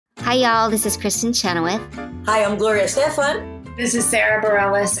Hi, y'all. This is Kirsten Chenoweth. Hi, I'm Gloria Stefan. This is Sarah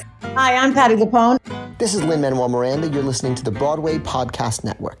Bareilles. Hi, I'm Patty Lapone. This is Lin-Manuel Miranda. You're listening to the Broadway Podcast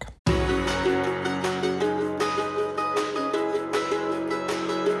Network.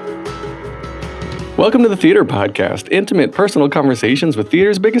 Welcome to the Theater Podcast, intimate, personal conversations with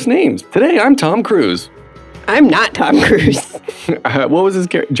theater's biggest names. Today, I'm Tom Cruise. I'm not Tom Cruise. What was his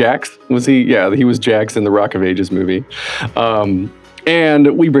character? Jax? Was he? Yeah, he was Jax in the Rock of Ages movie.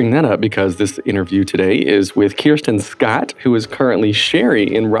 And we bring that up because this interview today is with Kirsten Scott, who is currently Sherry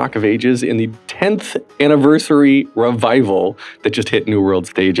in Rock of Ages in the 10th anniversary revival that just hit New World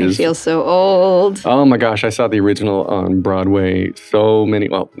stages. I feel so old. Oh my gosh, I saw the original on Broadway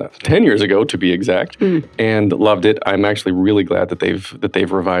 10 years ago to be exact, and loved it. I'm actually really glad that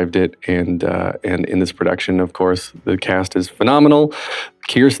they've revived it, and in this production, of course, the cast is phenomenal.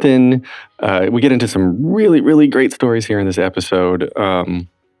 Kirsten, we get into some really, really great stories here in this episode.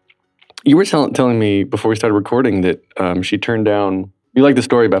 You were telling me before we started recording that she turned down, you like the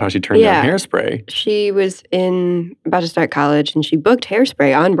story about how she turned down Hairspray. She was about to start college, and she booked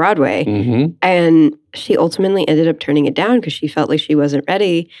Hairspray on Broadway. Mm-hmm. And she ultimately ended up turning it down because she felt like she wasn't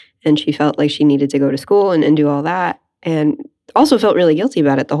ready, and she felt like she needed to go to school and do all that. And also felt really guilty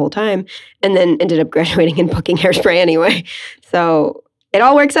about it the whole time, and then ended up graduating and booking Hairspray anyway. So it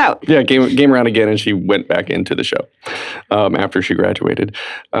all works out. Yeah, came around again, and she went back into the show after she graduated.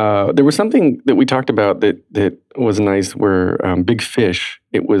 There was something that we talked about that was nice where Big Fish,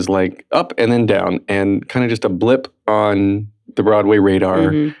 it was like up and then down and kind of just a blip on the Broadway radar.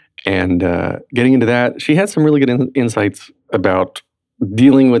 Mm-hmm. And getting into that, she had some really good insights about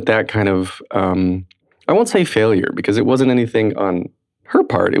dealing with that kind of, I won't say failure because it wasn't anything on her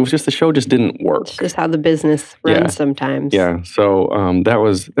part. It was just the show just didn't work. It's just how the business runs sometimes. Yeah. So that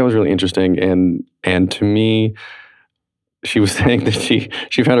was really interesting. And to me, she was saying that she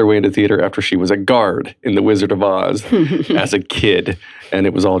found her way into theater after she was a guard in The Wizard of Oz as a kid, and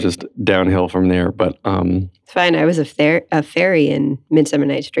it was all just downhill from there. But it's fine. I was a fairy in Midsummer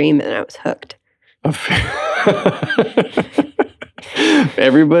Night's Dream, and I was hooked.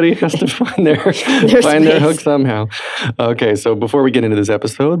 Everybody has to find their hook somehow. Okay, so before we get into this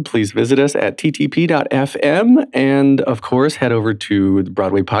episode, please visit us at ttp.fm, and of course, head over to the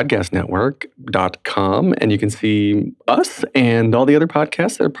BroadwayPodcastNetwork.com, and you can see us and all the other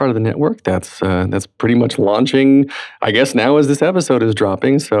podcasts that are part of the network. That's pretty much launching, I guess, now as this episode is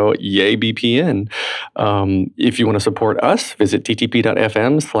dropping, so yay BPN. If you want to support us, visit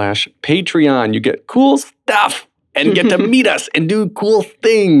ttp.fm/Patreon. You get cool stuff and get to meet us and do cool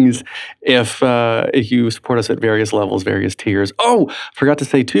things if you support us at various levels, various tiers. Oh, forgot to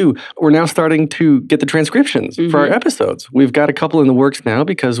say too, we're now starting to get the transcriptions for our episodes. We've got a couple in the works now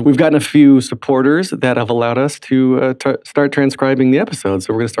because we've gotten a few supporters that have allowed us to start transcribing the episodes.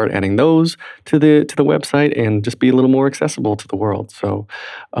 So we're going to start adding those to the website and just be a little more accessible to the world. So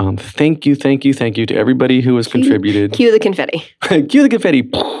thank you to everybody who has contributed. Cue the confetti. Cue the confetti.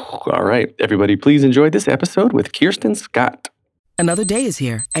 All right, everybody, please enjoy this episode with Kirsten Scott. Another day is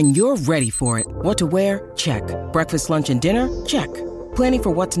here, and you're ready for it. What to wear? Check. Breakfast, lunch, and dinner? Check. Planning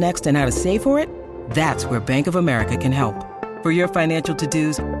for what's next and how to save for it? That's where Bank of America can help. For your financial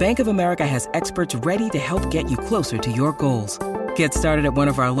to-dos, Bank of America has experts ready to help get you closer to your goals. Get started at one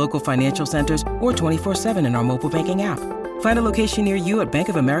of our local financial centers or 24/7 in our mobile banking app. Find a location near you at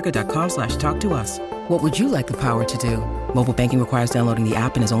bankofamerica.com/talktous. What would you like the power to do? Mobile banking requires downloading the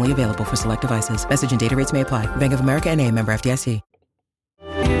app and is only available for select devices. Message and data rates may apply. Bank of America N.A., member FDIC.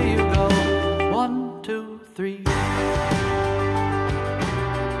 Here you go. 1, 2, 3.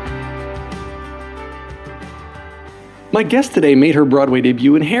 My guest today made her Broadway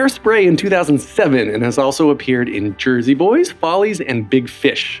debut in Hairspray in 2007 and has also appeared in Jersey Boys, Follies, and Big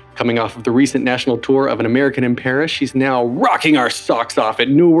Fish. Coming off of the recent national tour of An American in Paris, she's now rocking our socks off at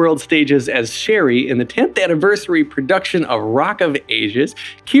New World stages as Sherry in the 10th anniversary production of Rock of Ages.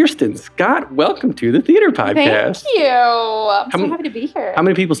 Kirsten Scott, welcome to the Theater Podcast. Thank you. I'm so happy to be here. How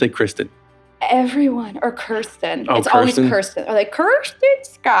many people say Kristen? Everyone, or Kirsten. Oh, it's always Kirsten. Or like, Kirsten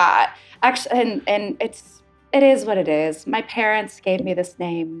Scott. Actually, and it is what it is. My parents gave me this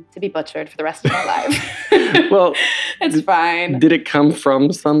name to be butchered for the rest of my life. Well, it's fine. Did it come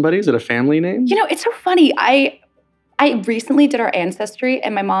from somebody? Is it a family name? You know, it's so funny. I recently did our ancestry,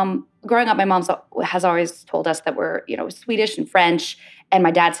 and my mom, growing up, my mom has always told us that we're, Swedish and French, and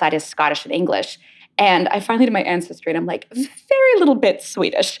my dad's side is Scottish and English. And I finally did my ancestry, and I'm like, very little bit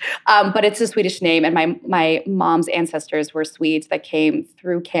Swedish. But it's a Swedish name, and my mom's ancestors were Swedes that came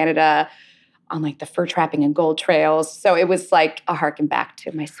through Canada on like the fur trapping and gold trails. So it was like a harken back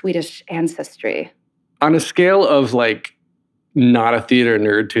to my Swedish ancestry. On a scale of like not a theater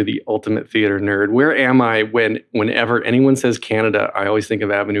nerd to the ultimate theater nerd. Where am I whenever anyone says Canada, I always think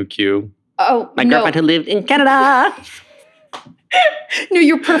of Avenue Q. Oh, My no. girlfriend who lived in Canada. No,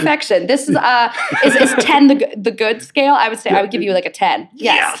 you're perfection. This is 10 the good scale? I would say I would give you like a 10.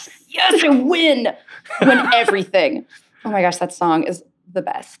 Yes, I win everything. Oh my gosh, that song is the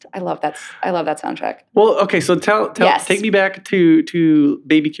best. I love that soundtrack. Well, okay, so take me back to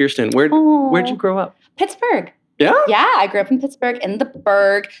baby Kirsten. Where'd you grow up? Pittsburgh. Yeah? Yeah, I grew up in Pittsburgh, in the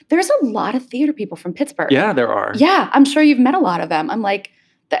Burgh. There's a lot of theater people from Pittsburgh. Yeah, there are. Yeah, I'm sure you've met a lot of them.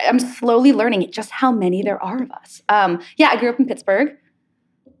 I'm slowly learning just how many there are of us. Yeah, I grew up in Pittsburgh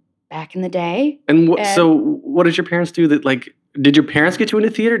back in the day. So what did your parents do that, like, did your parents get you into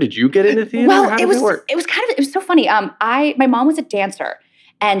theater? Did you get into theater? Well, How did it work? It was so funny. My mom was a dancer,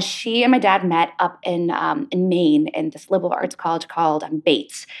 and she and my dad met up in Maine in this liberal arts college called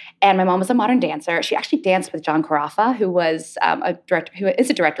Bates. And my mom was a modern dancer. She actually danced with John Carafa, who was a director, who is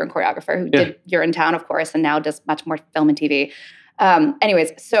a director and choreographer who did You're in Town, of course, and now does much more film and TV.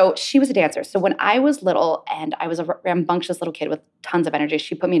 Anyways, so she was a dancer. So when I was little and I was a rambunctious little kid with tons of energy,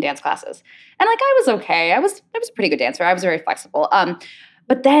 she put me in dance classes. And like, I was okay. I was a pretty good dancer. I was very flexible.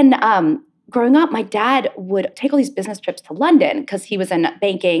 But then growing up, my dad would take all these business trips to London because he was in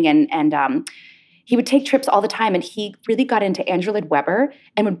banking and he would take trips all the time, and he really got into Andrew Lloyd Webber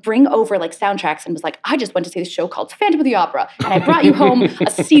and would bring over like soundtracks and was like, I just went to see this show called Phantom of the Opera, and I brought you home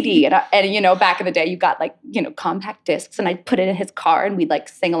a CD. And you know, back in the day, you got like, you know, compact discs, and I'd put it in his car and we'd like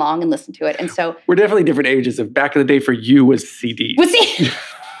sing along and listen to it. And so we're definitely different ages. Of back in the day for you was CDs. Was he?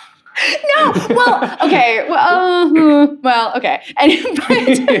 No, well, okay, okay.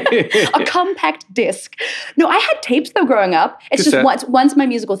 A compact disc. No, I had tapes though growing up. It's Cassette. just once my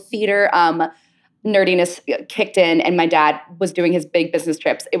musical theater nerdiness kicked in and my dad was doing his big business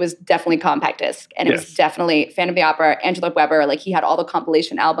trips, it was definitely compact disc. And it was definitely Phantom of the Opera, Andrew Lloyd Webber. Like, he had all the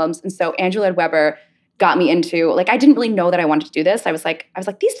compilation albums. And so Andrew Lloyd Webber got me into, like, I didn't really know that I wanted to do this. I was like,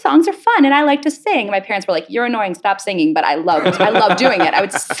 these songs are fun and I like to sing. And my parents were like, you're annoying, stop singing. But I loved doing it. I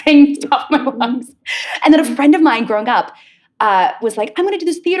would sing top of my lungs. And then a friend of mine growing up was like, I'm going to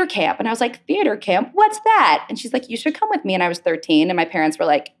do this theater camp. And I was like, theater camp? What's that? And she's like, you should come with me. And I was 13. And my parents were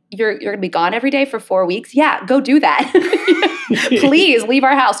like, you're going to be gone every day for 4 weeks? Yeah, go do that. Please leave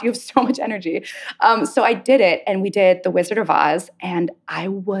our house. You have so much energy. So I did it. And we did The Wizard of Oz. And I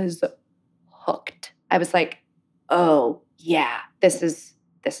was hooked. I was like, oh, yeah, this is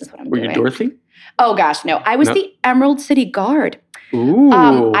what I'm doing. Were you Dorothy? Oh, gosh, no. I was the Emerald City Guard. Ooh.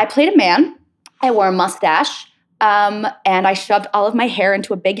 I played a man. I wore a mustache. And I shoved all of my hair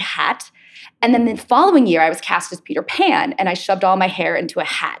into a big hat. And then the following year, I was cast as Peter Pan, and I shoved all my hair into a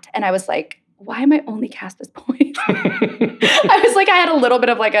hat. And I was like, why am I only cast as boys? I was like, I had a little bit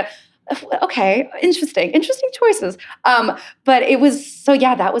of like okay, interesting choices. But it was, so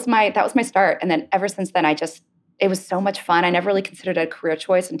yeah, that was my start. And then ever since then, it was so much fun. I never really considered it a career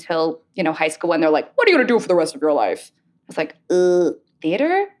choice until, you know, high school, when they're like, what are you going to do for the rest of your life? I was like,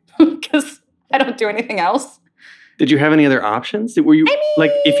 theater? Because I don't do anything else. Did you have any other options? Were you,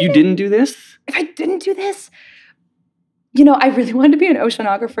 like, if you didn't do this? If I didn't do this, you know, I really wanted to be an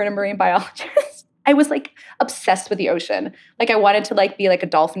oceanographer and a marine biologist. I was like obsessed with the ocean. Like, I wanted to like be like a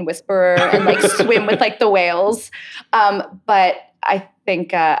dolphin whisperer and like swim with like the whales. But I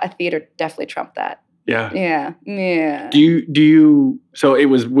think a theater definitely trumped that. Yeah. Yeah. Do you, so it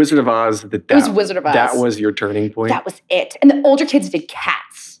was Wizard of Oz it was Wizard of Oz. That was your turning point? That was it. And the older kids did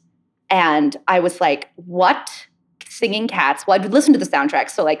Cats. And I was like, what? Singing Cats. Well, I would listen to the soundtrack.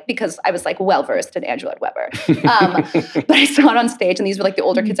 So like, because I was like well-versed in Andrew Lloyd Webber. But I saw it on stage, and these were like the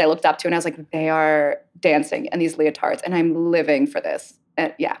older kids I looked up to, and I was like, they are dancing in these leotards, and I'm living for this.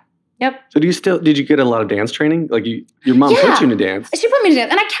 Yeah. Yep. So did you get a lot of dance training? Like, your mom put you into dance? She put me into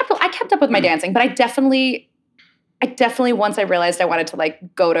dance, and I kept up with my dancing, but I definitely, once I realized I wanted to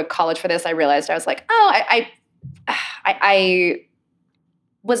like go to college for this, I realized I was like, I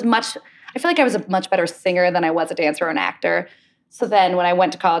feel like I was a much better singer than I was a dancer or an actor. So then when I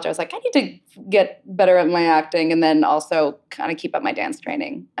went to college, I was like, I need to get better at my acting and then also kind of keep up my dance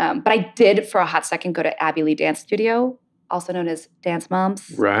training. But I did, for a hot second, go to Abby Lee Dance Studio, also known as Dance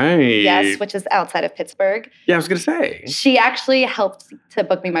Moms. Right. Yes, which is outside of Pittsburgh. Yeah, I was going to say. She actually helped to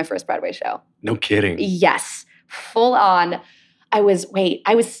book me my first Broadway show. No kidding. Yes. Full on. I was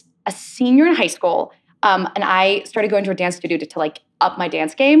a senior in high school. And I started going to a dance studio to like up my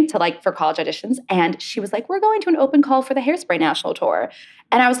dance game to like for college auditions. And she was like, we're going to an open call for the Hairspray National Tour.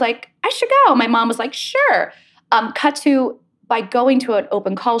 And I was like, I should go. My mom was like, sure. Cut to, by going to an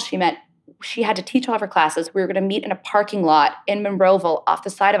open call, she meant she had to teach all of her classes. We were going to meet in a parking lot in Monroeville off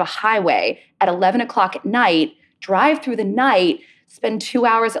the side of a highway at 11 o'clock at night drive through the night, spend 2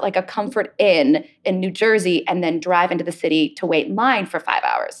 hours at like a Comfort Inn in New Jersey, and then drive into the city to wait in line for 5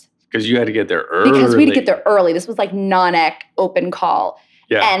 hours. Because you had to get there early. Because we had to get there early. This was like non-ec open call.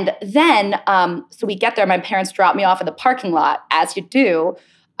 Yeah. And then, so we get there, my parents drop me off in the parking lot, as you do.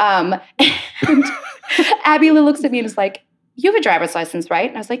 And Abby looks at me and is like, you have a driver's license, right?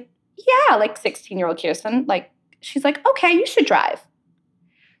 And I was like, yeah, like 16-year-old Kirsten. Like, she's like, okay, you should drive.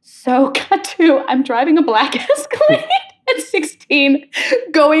 So cut to, I'm driving a black Escalade at 16,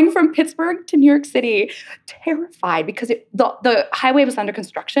 going from Pittsburgh to New York City, terrified because the highway was under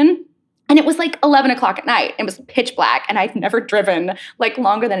construction. And it was like 11 o'clock at night. It was pitch black. And I'd never driven like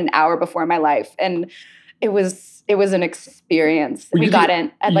longer than an hour before in my life. And it was an experience. We got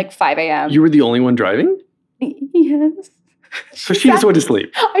in at like 5 a.m. You were the only one driving? Yes. So she just went to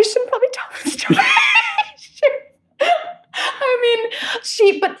sleep. I should probably tell this story.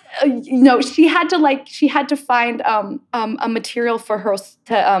 She had to find a material for her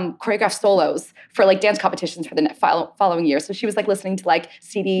to choreograph solos for like dance competitions for the following year. So she was like listening to like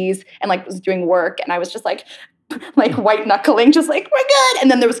CDs and like was doing work, and I was just like white knuckling, just like, we're good.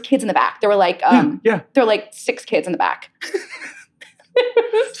 And then there was kids in the back. There were like there were like 6 kids in the back.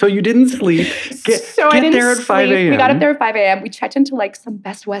 So you didn't sleep. I didn't there at 5 a.m. We got up there at 5 a.m. We checked into like some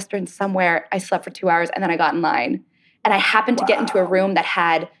Best Western somewhere. I slept for 2 hours and then I got in line. And I happened to get into a room that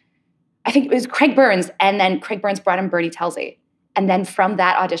had, I think it was Craig Burns, and then Craig Burns brought in Bernie Telsey. And then from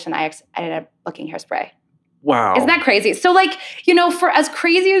that audition, I ended up booking Hairspray. Wow. Isn't that crazy? So like, you know, for as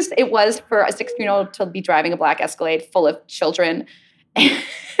crazy as it was for a 16-year-old to be driving a black Escalade full of children and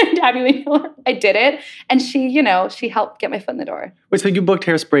Abby Lee Miller, I did it. And she, you know, she helped get my foot in the door. Wait, so you booked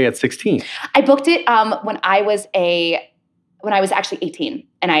Hairspray at 16? I booked it when I was actually 18,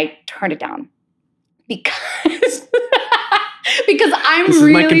 and I turned it down because I'm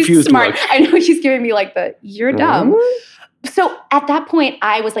really smart. Look. I know he's giving me like you're dumb. So at that point,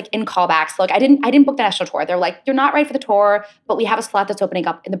 I was like in callbacks. Like I didn't book the national tour. They're like, you're not right for the tour, but we have a slot that's opening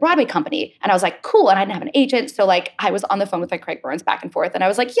up in the Broadway company. And I was like, cool. And I didn't have an agent. So like I was on the phone with like Craig Burns back and forth. And I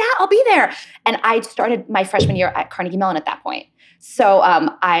was like, yeah, I'll be there. And I started my freshman year at Carnegie Mellon at that point. So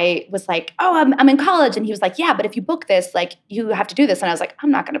I was like, oh, I'm in college. And he was like, yeah, but if you book this, like you have to do this. And I was like, I'm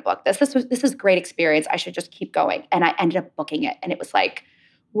not going to book this. This is a great experience. I should just keep going. And I ended up booking it. And it was like,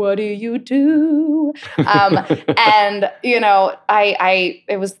 what do you do? And, you know,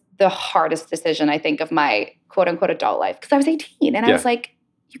 it was the hardest decision, I think, of my quote unquote adult life. Because I was 18 and I was like,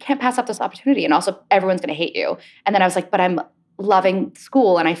 you can't pass up this opportunity. And also everyone's going to hate you. And then I was like, but I'm loving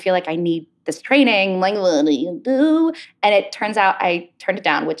school and I feel like I need this training. Like, what do you do? And it turns out I turned it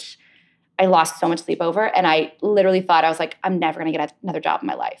down, which I lost so much sleep over. And I literally thought, I was like, I'm never going to get another job in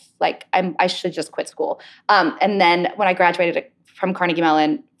my life. Like I should just quit school. And then when I graduated from Carnegie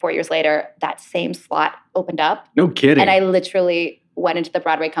Mellon 4 years later, that same slot opened up. No kidding. And I literally went into the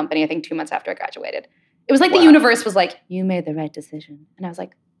Broadway company, I think 2 months after I graduated. It was like the universe was like, you made the right decision. And I was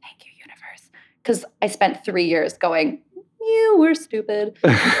like, thank you, universe. Because I spent 3 years going, you were stupid.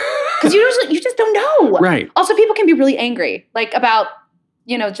 Because you just don't know. Right. Also, people can be really angry, like about,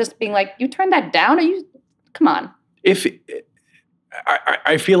 you know, just being like, you turned that down? Come on.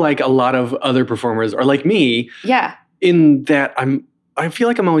 I feel like a lot of other performers are like me. Yeah. In that I feel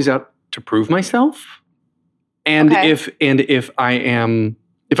like I'm always out to prove myself. And if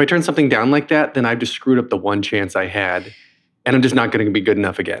I turn something down like that, then I've just screwed up the one chance I had. And I'm just not going to be good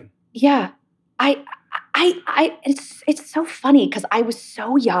enough again. Yeah. It's so funny because I was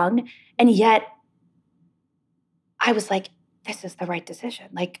so young and yet I was like, this is the right decision.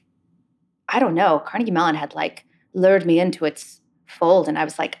 Like, I don't know. Carnegie Mellon had like lured me into its fold and I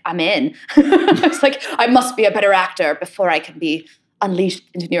was like, I'm in. I was like, I must be a better actor before I can be unleashed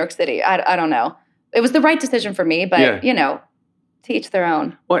into New York City. I don't know. It was the right decision for me, but you know, to each their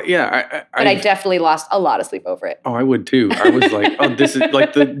own. Well, yeah. I definitely lost a lot of sleep over it. Oh, I would too. I was like, oh, this is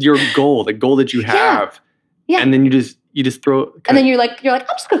like your goal, the goal that you have. Yeah. And then you just throw. And then you're like, I'm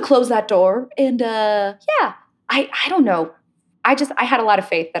just going to close that door. And I don't know. I had a lot of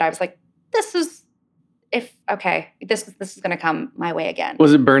faith that I was like, this is going to come my way again.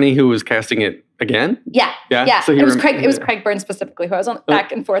 Was it Bernie who was casting it again? Yeah. Yeah. So it was Craig Burns specifically who I was on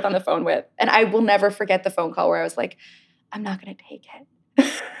back and forth on the phone with. And I will never forget the phone call where I was like, I'm not going to take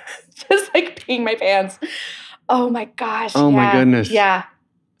it. Just like peeing my pants. Oh my gosh. Oh my goodness. Yeah.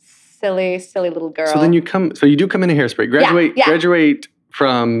 Silly little girl. So then you do come into Hairspray, graduate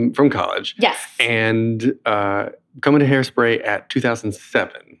from college. Yes. And come into Hairspray at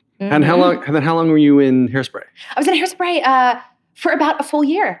 2007. Mm-hmm. And how long were you in Hairspray? I was in Hairspray for about a full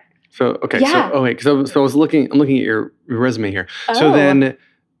year. So okay. Yeah. So I'm looking at your resume here. Oh. So then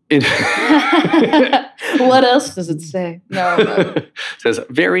What else does it say? No. Says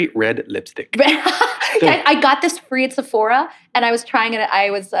very red lipstick. I got this free at Sephora, and I was trying it. I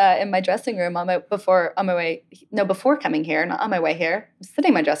was in my dressing room before coming here, not on my way here. I was sitting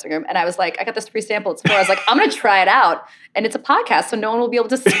in my dressing room, and I was like, I got this free sample at Sephora. I was like, I'm going to try it out, and it's a podcast, so no one will be able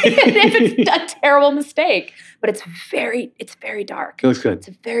to see it if it's a terrible mistake. But it's very dark. It looks good. It's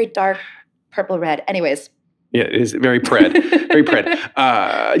a very dark purple red. Anyways. Yeah, it is very pred. Very pred.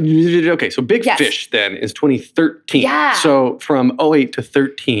 Okay, so Big Fish then is 2013. Yeah. So from 08 to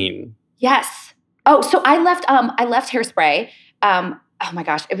 13. Yes. Oh, so I left Hairspray. Oh my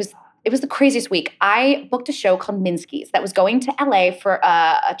gosh, it was the craziest week. I booked a show called Minsky's that was going to LA for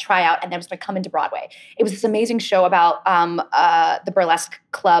a tryout, and then was going to come into Broadway. It was this amazing show about the burlesque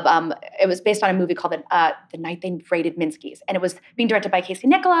club. It was based on a movie called The Night They Raided Minsky's, and it was being directed by Casey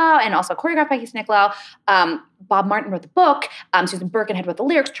Nicolau and also choreographed by Casey Nicolau. Bob Martin wrote the book. Susan Birkenhead wrote the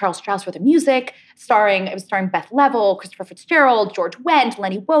lyrics. Charles Strauss wrote the music. It was starring Beth Level, Christopher Fitzgerald, George Wendt,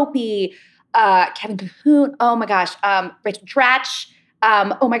 Lenny Whopey, Kevin Cahoon. Oh my gosh, Rachel Dratch.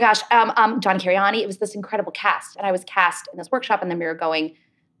 Oh my gosh, John Cariani. It was this incredible cast. And I was cast in this workshop, and then we were going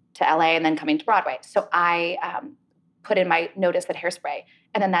to LA and then coming to Broadway. So I put in my notice at Hairspray.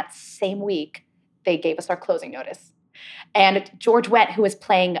 And then that same week, they gave us our closing notice. And George Wendt, who was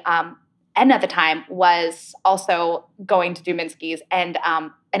playing Edna at the time, was also going to do Minsky's. And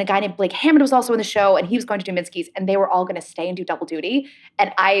a guy named Blake Hammond was also in the show, and he was going to do Minsky's, and they were all going to stay and do double duty.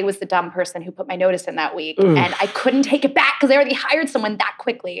 And I was the dumb person who put my notice in that week, and I couldn't take it back because they already hired someone that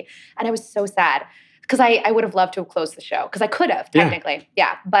quickly. And I was so sad because I would have loved to have closed the show because I could have technically.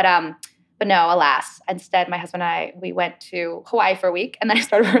 Yeah. But no, alas. Instead, my husband and I, we went to Hawaii for a week, and then I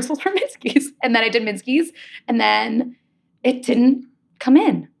started rehearsals for Minsky's. And then I did Minsky's, and then it didn't come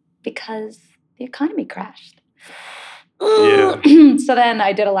in because the economy crashed. Yeah. So then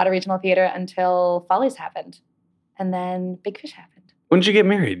I did a lot of regional theater until Follies happened. And then Big Fish happened. When did you get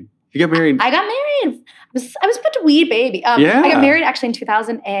married? You got married? I got married. I was such a wee baby. I got married actually in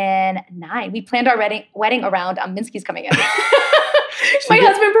 2009. We planned our wedding around Minsky's coming in. My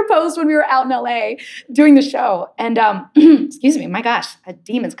husband proposed when we were out in LA doing the show. And excuse me, my gosh, a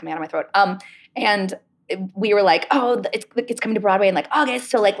demon's coming out of my throat. And we were like, oh, it's coming to Broadway in like August.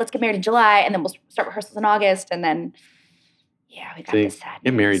 So like, let's get married in July, and then we'll start rehearsals in August. And then, yeah, we got this sad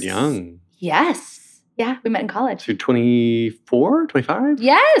news. You married young. Yes. Yeah, we met in college. So 24, 25?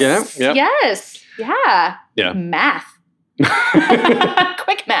 Yes. Yeah. Yes. Yeah. Yeah. Math.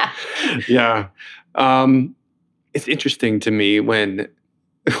 Quick math. Yeah. It's interesting to me when,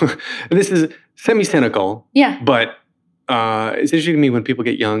 this is semi-cynical. Yeah. But it's interesting to me when people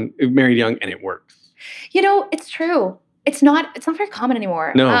get married young, and it works. You know, it's true. It's not very common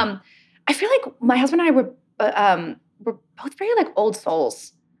anymore. No. I feel like my husband and I were both very like old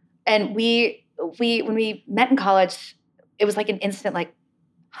souls. And we when we met in college, it was like an instant like,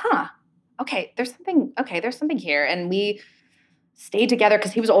 okay, there's something here. And we stayed together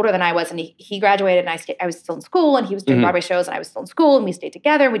because he was older than I was, and he graduated, and I was still in school, and he was doing Broadway shows, and I was still in school, and we stayed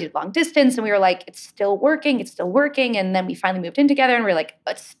together, and we did long distance, and we were like, it's still working. And then we finally moved in together, and we were like,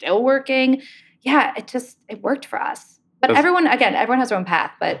 it's still working. Yeah, it worked for us. But everyone has their own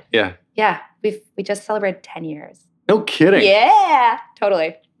path. But yeah, we just celebrated 10 years. No kidding. Yeah,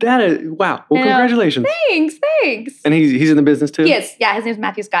 totally. That is, wow. Well, congratulations. Thanks. And he's in the business too? He is. Yeah, his name's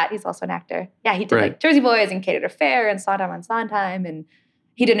Matthew Scott. He's also an actor. Yeah, he did like Jersey Boys and Catered Affair and Sondheim on Sondheim, and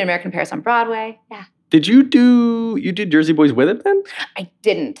he did An American in Paris on Broadway. Yeah. Did you did Jersey Boys with him then? I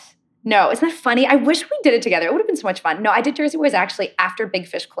didn't. No, isn't that funny? I wish we did it together. It would have been so much fun. No, I did Jersey Boys actually after Big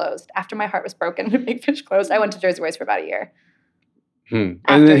Fish closed. After my heart was broken when Big Fish closed, I went to Jersey Boys for about a year. And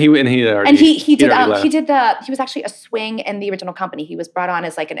then he was actually a swing in the original company. He was brought on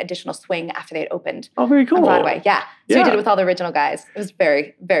as like an additional swing after they had opened. Oh, very cool. On Broadway. Yeah. So he did it with all the original guys. It was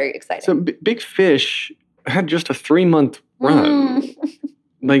very, very exciting. So Big Fish had just a 3-month run.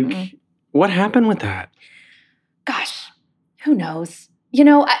 What happened with that? Gosh, who knows? You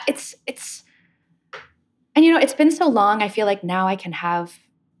know, it's been so long. I feel like now I can have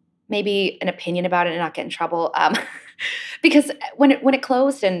maybe an opinion about it and not get in trouble. Because when it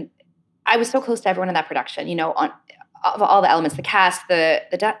closed, and I was so close to everyone in that production, you know, of all the elements, the cast, the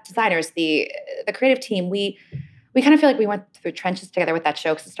designers, the creative team, we kind of feel like we went through trenches together with that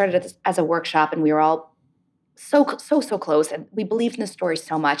show because it started as a workshop, and we were all so close, and we believed in the story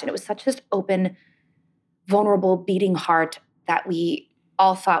so much, and it was such this open, vulnerable, beating heart that we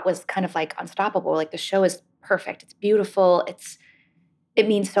all thought was kind of like unstoppable. Like, the show is perfect. It's beautiful. It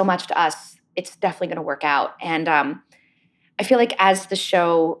means so much to us. It's definitely going to work out. And I feel like as the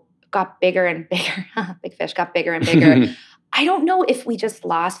show got bigger and bigger, Big Fish got bigger and bigger, I don't know if we just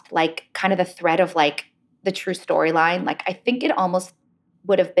lost like kind of the thread of like the true storyline. Like, I think it almost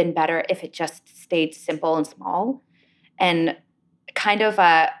would have been better if it just stayed simple and small. And kind of,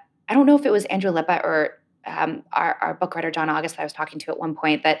 I don't know if it was Andrew Lippa or our book writer, John August, that I was talking to at one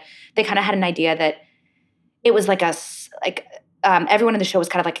point, that they kind of had an idea that it was like everyone in the show was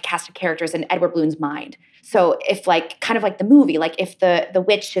kind of like a cast of characters in Edward Bloom's mind. So if like, kind of like the movie, like if the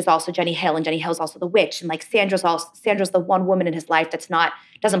witch is also Jenny Hill and Jenny Hill's also the witch, and like Sandra's the one woman in his life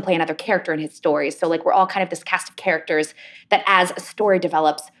doesn't play another character in his stories. So like we're all kind of this cast of characters that as a story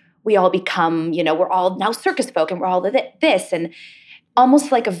develops, we all become, we're all now circus folk and we're all this, and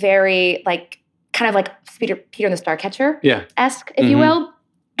almost like a very like, kind of like Peter and the Starcatcher-esque, if you will.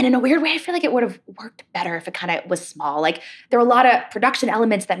 And in a weird way, I feel like it would have worked better if it kind of was small. Like there were a lot of production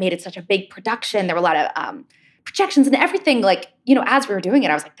elements that made it such a big production. There were a lot of projections and everything. Like, as we were doing it,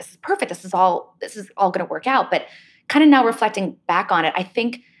 I was like, this is perfect. This is all going to work out. But kind of now reflecting back on it, I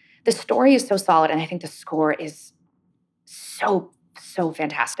think the story is so solid and I think the score is so, so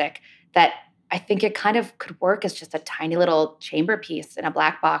fantastic that I think it kind of could work as just a tiny little chamber piece in a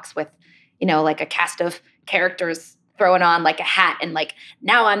black box with, like a cast of characters throwing on like a hat and like,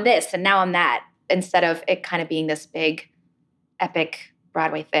 now I'm this and now I'm that, instead of it kind of being this big, epic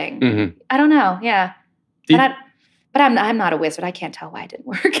Broadway thing. Mm-hmm. I don't know. Yeah. But I'm not a wizard. I can't tell why it didn't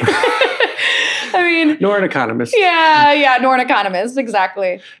work. I mean, nor an economist. Yeah, nor an economist.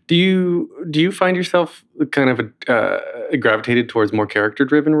 Exactly. Do you find yourself kind of gravitated towards more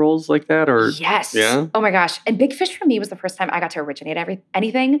character-driven roles like that, or yes? Yeah. Oh my gosh! And Big Fish for me was the first time I got to originate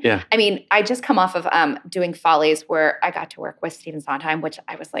anything. Yeah. I mean, I just come off of doing Follies, where I got to work with Stephen Sondheim, which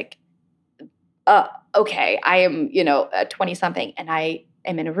I was like, okay, I am 20-something, and I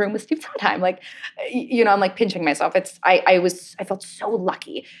am in a room with Steve Sondheim. Like, I'm like pinching myself. I felt so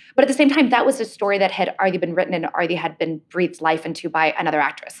lucky. But at the same time, that was a story that had already been written and already had been breathed life into by another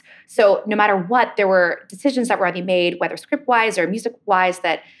actress. So no matter what, there were decisions that were already made, whether script-wise or music-wise,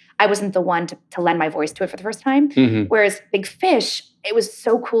 that I wasn't the one to lend my voice to it for the first time. Mm-hmm. Whereas Big Fish, it was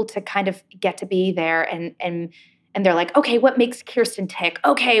so cool to kind of get to be there and they're like, okay, what makes Kirsten tick?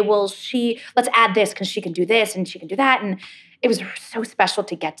 Okay, well, let's add this because she can do this and she can do that. And it was so special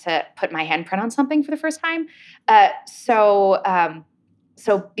to get to put my handprint on something for the first time. So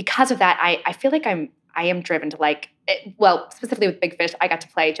because of that, I feel like I am driven to like, specifically with Big Fish, I got to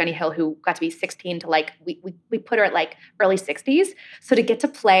play Jenny Hill, who got to be 16 to like, we put her at like early 60s. So to get to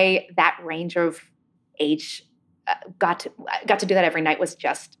play that range of age, got to do that every night was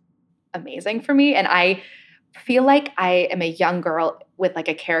just amazing for me. And I feel like I am a young girl with like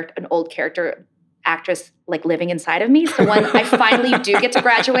an old character actress like living inside of me. So when I finally do get to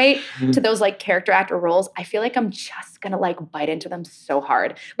graduate to those like character actor roles, I feel like I'm just gonna like bite into them so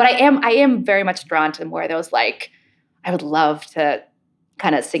hard. But I am very much drawn to more of those like, I would love to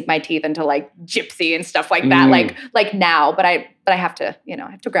kind of sink my teeth into like Gypsy and stuff like that, like now. But I have to,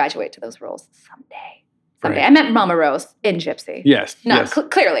 I have to graduate to those roles someday. Right. I meant Mama Rose in Gypsy. Yes. No, yes.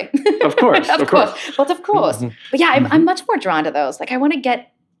 Clearly. Of course. of course. Mm-hmm. But yeah, I'm much more drawn to those. Like I want to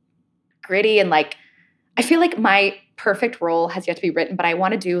get gritty and like, I feel like my perfect role has yet to be written, but I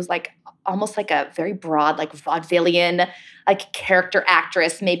want to do like almost like a very broad, like vaudevillian, like character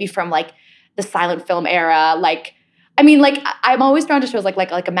actress, maybe from like the silent film era. Like, I mean, like I'm always drawn to shows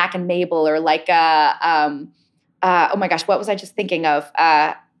like a Mac and Mabel or like oh my gosh, what was I just thinking of?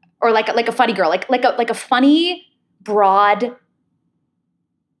 Or like a funny girl, like a funny, broad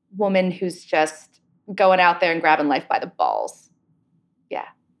woman who's just going out there and grabbing life by the balls. Yeah.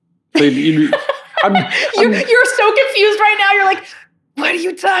 So you're so confused right now. You're like, what are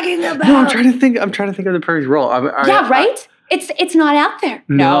you talking about? No, I'm trying to think of the perfect role. Right? It's not out there.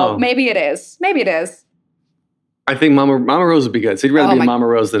 No, maybe it is. I think Mama Rose would be good. So you'd rather be Mama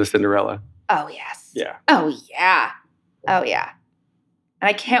Rose than a Cinderella. Oh yes. Yeah. Oh yeah. Oh yeah. And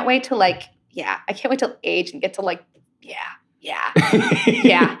I can't wait to age and get to like, yeah.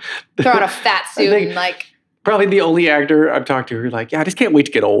 Throw on a fat suit and like. Probably the only actor I've talked to who's like, I just can't wait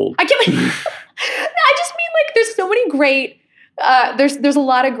to get old. I just mean like there's so many great, there's a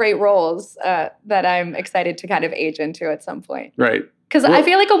lot of great roles that I'm excited to kind of age into at some point. Right. Because I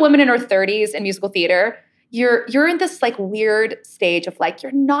feel like a woman in her 30s in musical theater, you're in this like weird stage of like,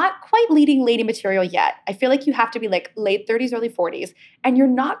 you're not quite leading lady material yet. I feel like you have to be like late 30s, early 40s. And you're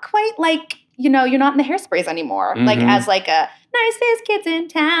not quite like, you're not in the Hairsprays anymore. Mm-hmm. Like as like a nicest kids in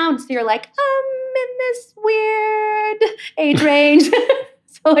town. So you're like, in this weird age range.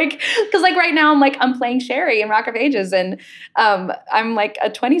 So like, because like right now I'm playing Sherry in Rock of Ages and I'm like a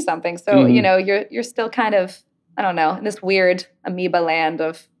 20-something. So, you're still kind of, I don't know, in this weird amoeba land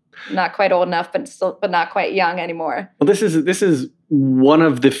of not quite old enough, but not quite young anymore. Well, this is one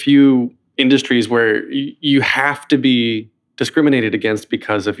of the few industries where you have to be discriminated against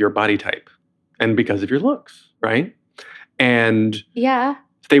because of your body type and because of your looks, right? And Yeah.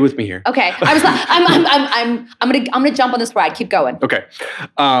 stay with me here. Okay. I'm gonna jump on this ride. Keep going. Okay.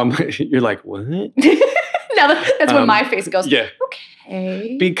 You're like, what? Now that's when my face goes. Yeah.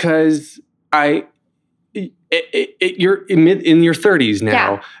 Okay. Because you're in your 30s now.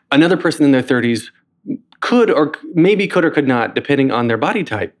 Yeah. Another person in their 30s could or could not, depending on their body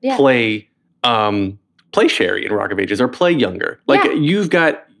type, play Sherry in Rock of Ages or play younger. Like you've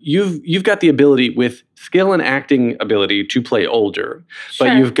got the ability with skill and acting ability to play older,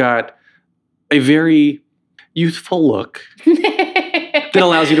 but you've got a very youthful look that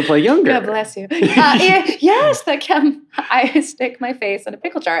allows you to play younger. God bless you. Yes, I stick my face in a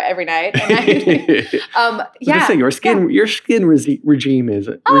pickle jar every night. And your skin regime is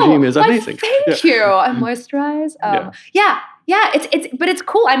amazing. Thank you. I moisturize. But it's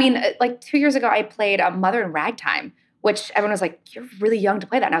cool. I mean, like 2 years ago, I played a mother in Ragtime, which everyone was like, "You're really young to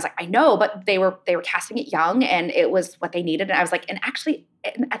play that." And I was like, "I know," but they were casting it young, and it was what they needed. And I was like, and actually,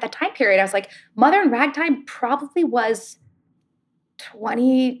 at that time period, I was like, Mother in Ragtime probably was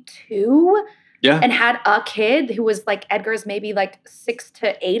 22, and had a kid who was like Edgar's maybe like 6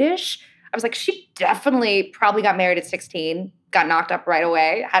 to 8-ish. I was like, she definitely probably got married at 16, got knocked up right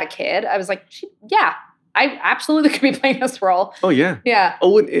away, had a kid. I was like, I absolutely could be playing this role. Oh yeah, yeah.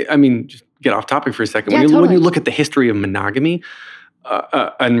 Oh, I mean, just get off topic for a second. Yeah, when you look at the history of monogamy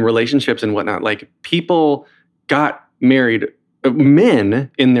and relationships and whatnot, like people got married,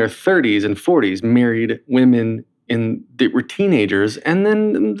 men in their 30s and 40s married women that were teenagers, and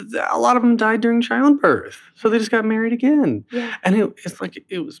then a lot of them died during childbirth, so they just got married again. Yeah. And it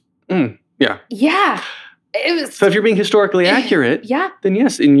was Yeah. It was. So if you're being historically accurate, then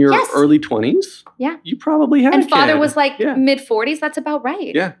yes, in your early 20s, you probably had a kid. And father was like mid 40s. That's about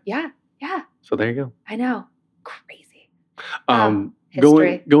right. Yeah. So there you go. I know. Crazy.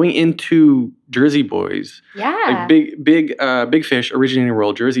 Going into Jersey Boys. Yeah. Like Big Fish, originating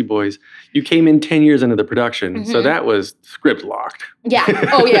role, Jersey Boys. You came in 10 years into the production, so that was script locked. Yeah.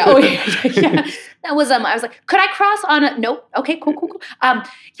 Oh yeah. Yeah. That was I was like, could I cross on a? Nope. Okay. Cool. Yeah.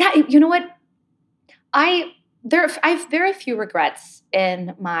 You know what? I have very few regrets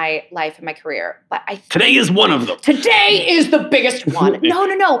in my life and my career, but today is one of them. Today is the biggest one.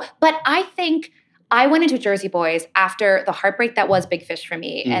 No. But I think I went into Jersey Boys after the heartbreak that was Big Fish for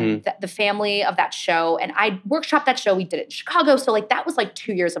me and the family of that show. And I workshopped that show. We did it in Chicago. So like that was like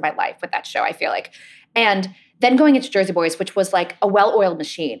 2 years of my life with that show, I feel like. And then going into Jersey Boys, which was like a well-oiled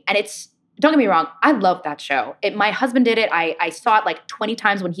machine. And don't get me wrong, I love that show. My husband did it. I saw it like 20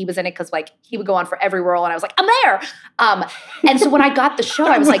 times when he was in it because like he would go on for every role and I was like, I'm there. And so when I got the show,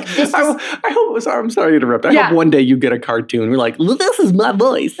 I was like, I'm sorry to interrupt. I hope one day you get a cartoon. We're like, this is my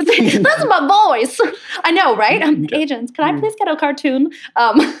voice. This is my voice. I know, right? Agents, can I please get a cartoon?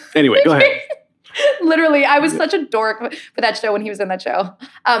 Anyway, go ahead. Literally, I was such a dork for that show when he was in that show.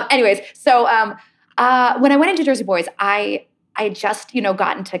 Anyways, so when I went into Jersey Boys, I just,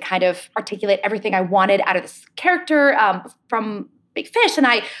 gotten to kind of articulate everything I wanted out of this character from Big Fish. And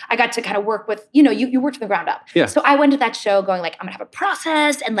I got to kind of work with, you work from the ground up. Yeah. So I went to that show going like, I'm going to have a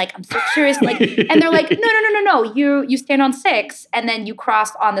process and like, I'm so serious. Like, and they're like, no. You stand on 6 and then you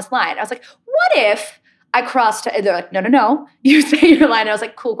cross on this line. I was like, what if I crossed? They're like, no. You say your line. And I was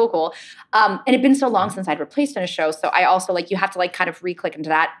like, cool. And it'd been so long since I'd replaced in a show. So I also like, you have to like kind of re-click into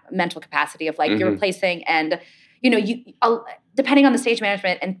that mental capacity of like, you're replacing and depending on the stage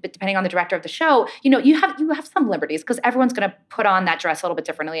management and depending on the director of the show, you have some liberties because everyone's going to put on that dress a little bit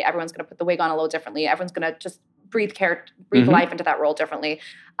differently. Everyone's going to put the wig on a little differently. Everyone's going to just breathe life into that role differently.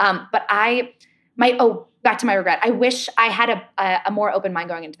 But back to my regret. I wish I had a more open mind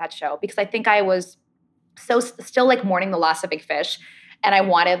going into that show because I think I was still like mourning the loss of Big Fish, and I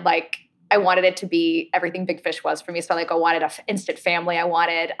wanted it to be everything Big Fish was for me. So like I wanted an instant family. I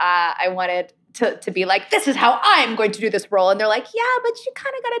wanted to be like, this is how I'm going to do this role. And they're like, yeah, but you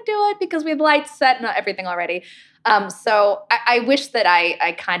kind of got to do it because we have lights set and everything already. So I wish that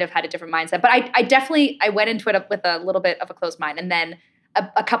I kind of had a different mindset, but I definitely went into it with a little bit of a closed mind. And then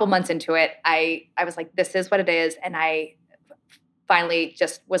a couple months into it, I was like, this is what it is. And I finally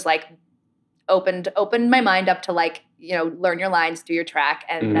just was like, opened my mind up to like, learn your lines, do your track.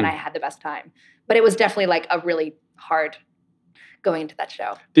 And then I had the best time, but it was definitely like a really hard going into that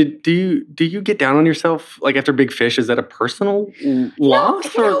show. Do you get down on yourself like after Big Fish? Is that a personal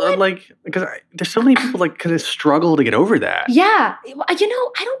loss or like because there's so many people like kind of struggle to get over that? Yeah, I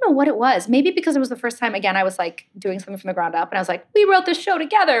don't know what it was. Maybe because it was the first time again I was like doing something from the ground up, and I was like, we wrote this show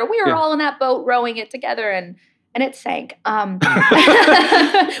together. We were all in that boat rowing it together, and and it sank.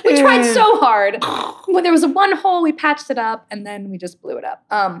 We tried so hard. When there was one hole, we patched it up, and then we just blew it up.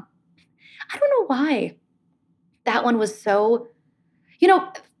 I don't know why. That one was so,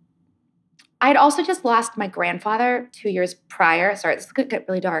 I'd also just lost my grandfather 2 years prior. Sorry, this could get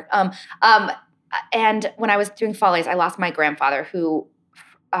really dark. And when I was doing Follies, I lost my grandfather who,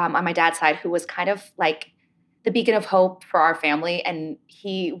 on my dad's side, who was kind of like the beacon of hope for our family. And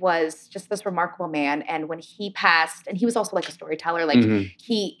he was just this remarkable man. And when he passed, and he was also like a storyteller, like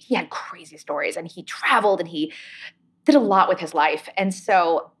he had crazy stories, and he traveled, and he did a lot with his life. And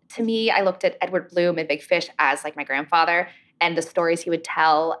so to me, I looked at Edward Bloom in Big Fish as like my grandfather and the stories he would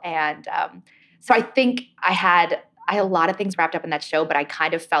tell. And so I think I had a lot of things wrapped up in that show, but I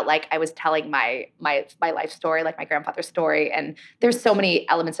kind of felt like I was telling my life story, like my grandfather's story. And there's so many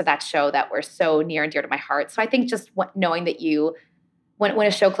elements of that show that were so near and dear to my heart. So I think just knowing that when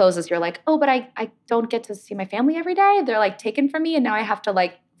a show closes, you're like, oh, but I don't get to see my family every day. They're like taken from me. And now I have to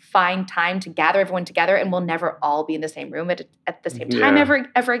like find time to gather everyone together, and we'll never all be in the same room at the same time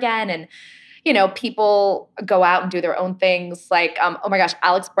ever again. And, people go out and do their own things. Like, oh my gosh,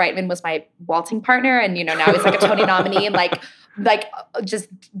 Alex Brightman was my waltzing partner. And, now he's like a Tony nominee and like just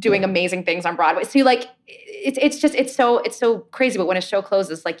doing amazing things on Broadway. So it's so crazy. But when a show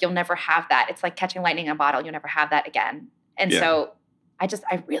closes, like you'll never have that. It's like catching lightning in a bottle. You'll never have that again. And so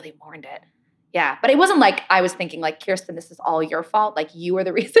I really mourned it. Yeah. But it wasn't like I was thinking like, Kirsten, this is all your fault. Like you were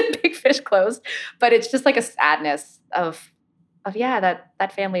the reason Big Fish closed. But it's just like a sadness of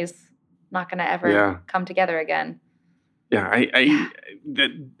that family's not going to ever come together again. Yeah.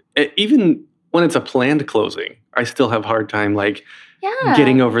 Even when it's a planned closing, I still have a hard time like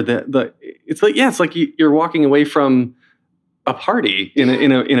getting over it's like you're walking away from a party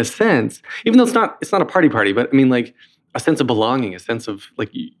in a sense, even though it's not a party, but I mean like a sense of belonging, a sense of like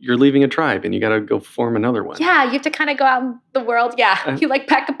you're leaving a tribe and you got to go form another one. Yeah, you have to kind of go out in the world. Yeah, you like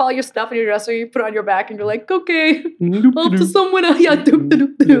pack up all your stuff in your dresser, you put it on your back, and you're like, okay, hope to someone else. Yeah,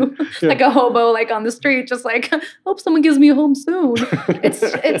 like a hobo, like on the street, just like hope someone gives me a home soon.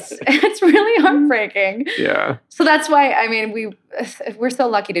 It's really heartbreaking. Yeah. So that's why we're so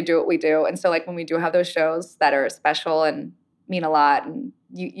lucky to do what we do, and so like when we do have those shows that are special and mean a lot, and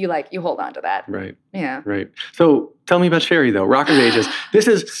you hold on to that. Right. Yeah. Right. So tell me about Sherry, though. Rock of Ages. This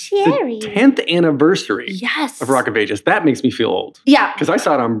is Sherry. The 10th anniversary of Rock of Ages. That makes me feel old. Yeah. Because I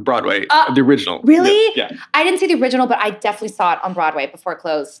saw it on Broadway, the original. Really? Yeah. I didn't see the original, but I definitely saw it on Broadway before it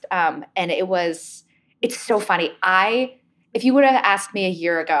closed. And it's so funny. If you would have asked me a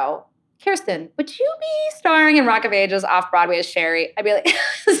year ago, Kirsten, would you be starring in Rock of Ages off Broadway as Sherry? I'd be like,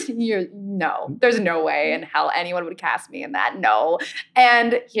 no, there's no way in hell anyone would cast me in that. No.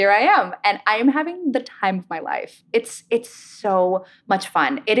 And here I am. And I am having the time of my life. It's so much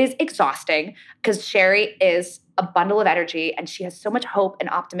fun. It is exhausting because Sherry is a bundle of energy and she has so much hope and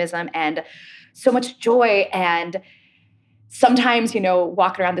optimism and so much joy. And sometimes,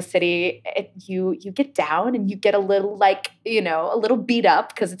 walking around the city, you get down and you get a little a little beat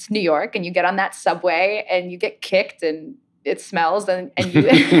up because it's New York, and you get on that subway and you get kicked and it smells and you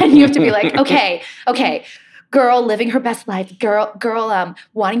and you have to be like, okay, girl living her best life, girl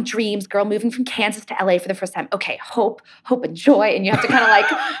wanting dreams, girl moving from Kansas to LA for the first time. Okay, hope and joy, and you have to kind of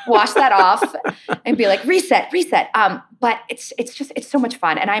like wash that off and be like reset. But it's so much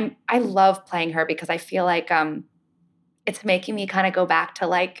fun, and I love playing her because I feel like it's making me kind of go back to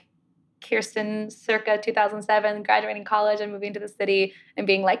like Kirsten circa 2007, graduating college and moving to the city and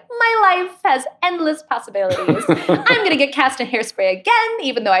being like, my life has endless possibilities. I'm going to get cast in Hairspray again,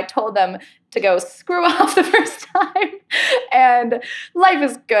 even though I told them to go screw off the first time. And life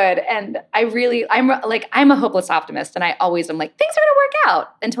is good. And I'm a hopeless optimist. And I always am like, things are going to work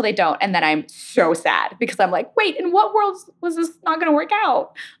out until they don't. And then I'm so sad because I'm like, wait, in what world was this not going to work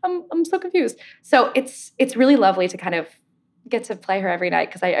out? I'm so confused. So it's really lovely to kind of get to play her every night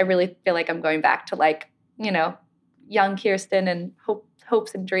because I really feel like I'm going back to like, young Kirsten and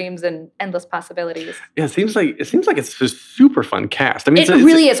hopes and dreams and endless possibilities. Yeah, it seems like it's just super fun cast. I mean, it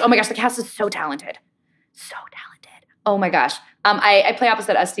really is. Oh my gosh, the cast is so talented. So talented. Oh my gosh. I play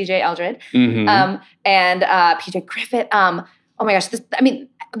opposite us, CJ Eldred, and PJ Griffith. Oh my gosh,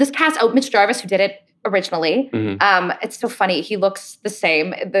 this cast. Oh, Mitch Jarvis, who did it originally. It's so funny. He looks the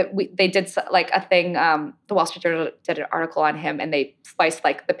same. They did like a thing. The Wall Street Journal did an article on him, and they spliced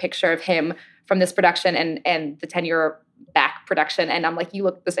like the picture of him from this production and the 10-year back production. And I'm like, you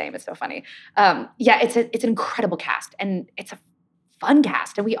look the same. It's so funny. It's an incredible cast, and it's a fun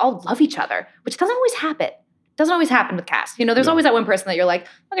cast, and we all love each other, which doesn't always happen. Doesn't always happen with cast. There's always that one person that you're like,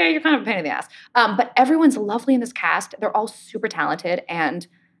 okay, you're kind of a pain in the ass. But everyone's lovely in this cast. They're all super talented, and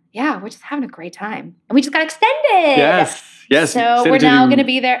yeah, we're just having a great time. And we just got extended. Yes. So we're now going to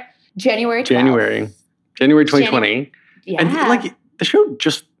be there January 12th. January 2020. Yeah. And like the show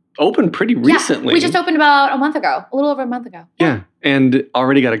just opened pretty recently. Yeah, we just opened about a month ago, a little over a month ago. Yeah. And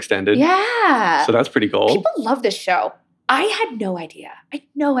already got extended. Yeah. So that's pretty cool. People love this show. I had no idea.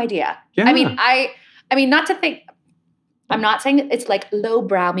 Yeah. I mean, not to think, I'm not saying it's like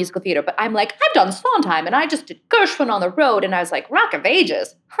lowbrow musical theater, but I'm like, I've done Sondheim and I just did Gershwin on the road. And I was like, Rock of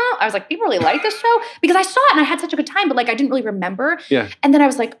Ages. Huh? I was like, people really like this show? Because I saw it and I had such a good time, but like I didn't really remember. Yeah. And then I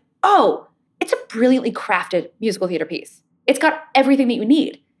was like, oh, it's a brilliantly crafted musical theater piece. It's got everything that you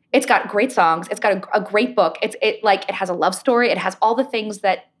need. It's got great songs. It's got a great book. It has a love story. It has all the things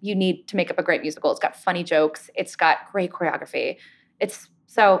that you need to make up a great musical. It's got funny jokes. It's got great choreography.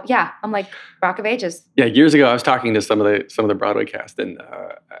 So yeah, I'm like Rock of Ages. Yeah, years ago I was talking to some of the Broadway cast, and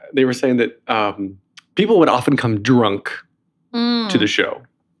they were saying that people would often come drunk to the show.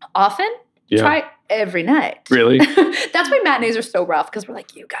 Often? Yeah. Try every night. Really? That's why matinees are so rough, because we're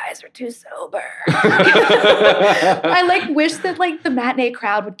like, you guys are too sober. I like wish that like the matinee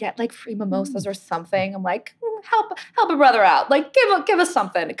crowd would get like free mimosas or something. I'm like, help a brother out. Like give us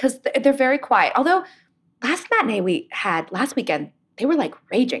something, because they're very quiet. Although last matinee we had last weekend, they were like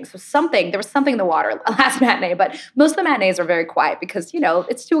raging. So there was something in the water last matinee, but most of the matinees are very quiet because,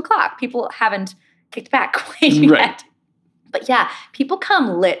 it's 2:00. People haven't kicked back quite yet. Right. But yeah, people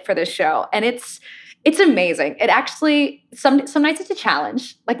come lit for this show, and it's amazing. It actually, some nights it's a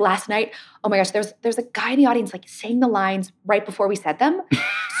challenge. Like last night, oh my gosh, there's a guy in the audience like saying the lines right before we said them.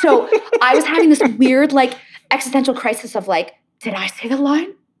 So I was having this weird like existential crisis of like, did I say the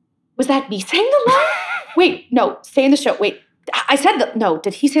line? Was that me saying the line? Wait, no, stay in the show. Wait, I said that. No,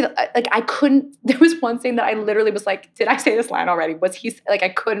 did he say that? Like I couldn't. There was one scene that I literally was like, did I say this line already? Was he like? I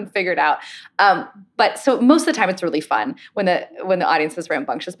couldn't figure it out. But so most of the time it's really fun when the audience is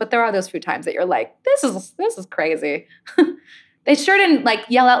rambunctious. But there are those few times that you're like, this is crazy. They sure didn't like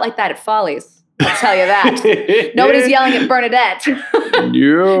yell out like that at Follies. I'll tell you that. Nobody's yelling at Bernadette.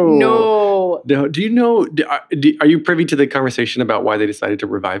 No. Do you know? Are you privy to the conversation about why they decided to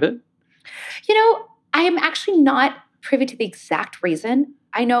revive it? I am actually not privy to the exact reason.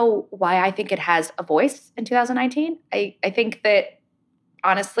 I know why I think it has a voice in 2019. I think that,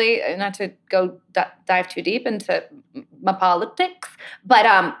 honestly, not to go dive too deep into my politics,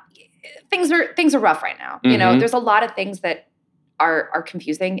 but things are rough right now. Mm-hmm. There's a lot of things that are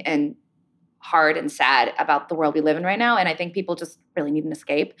confusing and hard and sad about the world we live in right now, and I think people just really need an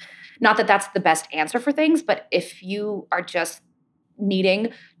escape. Not that that's the best answer for things, but if you are just needing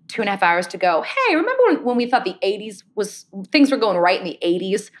 2.5 hours to go, hey, remember when we thought the 80s things were going right in the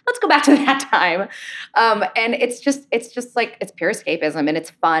 80s? Let's go back to that time. And it's just like, it's pure escapism, and it's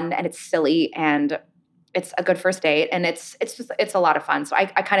fun, and it's silly, and it's a good first date, and it's a lot of fun. So I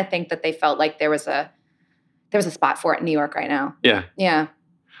kind of think that they felt like there was a spot for it in New York right now. Yeah. Yeah.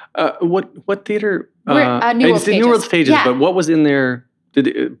 What theater? New World Stages. New World Stages, Yeah. but what was in there?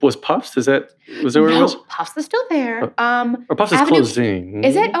 Was Puffs? Was that where it was? Puffs is still there. Or Puffs is closing.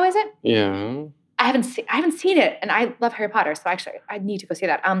 Is it? Oh, is it? Yeah. I haven't seen it, and I love Harry Potter, so actually I need to go see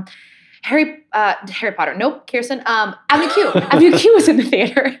that. Harry Potter. Nope, Kirsten. Avenue Q. Avenue Q was in the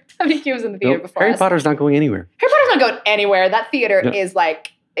theater. Avenue Q was in the theater before Harry us. Potter's not going anywhere. Harry Potter's not going anywhere. That theater is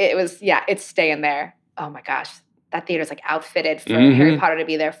like, it's staying there. Oh my gosh. That theater's like outfitted for Harry Potter to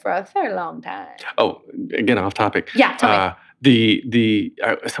be there for a very long time. Oh, again, off topic. Yeah, tell me.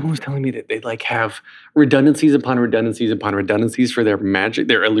 Someone was telling me that they like have redundancies upon redundancies upon redundancies for their magic,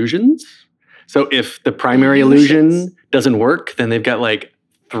 their illusions. So if the primary illusion doesn't work, then they've got like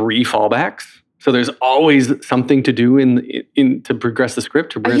 3 fallbacks. So there's always something to do in to progress the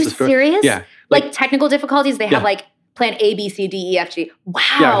script. Are you serious? Yeah. Like technical difficulties, they have like plan A, B, C, D, E, F, G. Wow.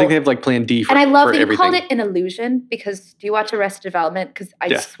 Yeah, I think they have like plan D for everything. And I love that you called it an illusion, because do you watch Arrested Development? Because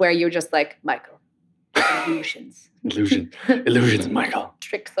I swear you were just like, Michael, illusions. Illusions, Michael.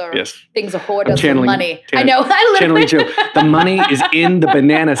 Tricks are things a whore does with money. I know. Channeling Joe. The money is in the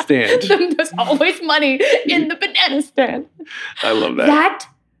banana stand. There's always money in the banana stand. I love that. That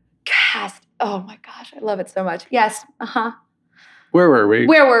cast. Oh my gosh, I love it so much. Yes. Where were we?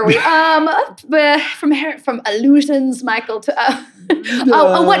 From illusions, Michael, to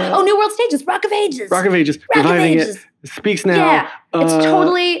New World Stages, Rock of Ages. Reviving it. Speaks now. Yeah, it's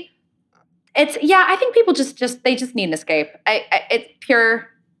totally. I think people just need an escape. It's pure.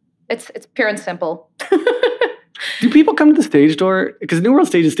 It's pure and simple. Do people come to the stage door? Because New World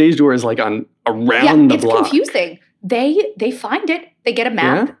Stage's stage door is like around the block. It's confusing. They find it. They get a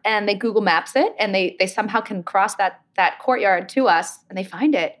map and they Google Maps it, and they somehow can cross that courtyard to us, and they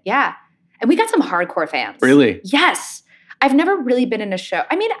find it. Yeah. And we got some hardcore fans. Really? Yes. I've never really been in a show.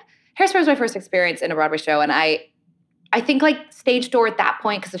 I mean, Hairspray was my first experience in a Broadway show, and I think like stage door at that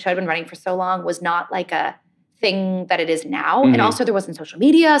point, because the show had been running for so long, was not like a thing that it is now. And also there wasn't social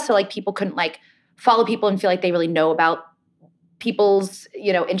media, so like people couldn't like follow people and feel like they really know about people's,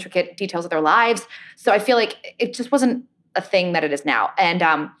 intricate details of their lives. So I feel like it just wasn't a thing that it is now. And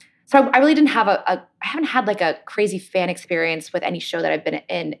so I really didn't have I haven't had like a crazy fan experience with any show that I've been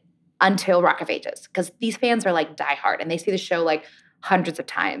in until Rock of Ages, because these fans are like diehard and they see the show like hundreds of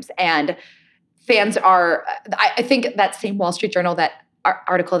times. And fans are, I think that same Wall Street Journal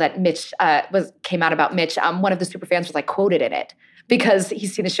article that Mitch came out about Mitch, one of the super fans was like quoted in it because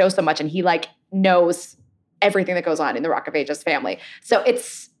he's seen the show so much and he like knows everything that goes on in the Rock of Ages family. So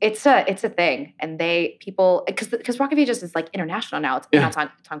it's a thing, and because Rock of Ages is like international now. It's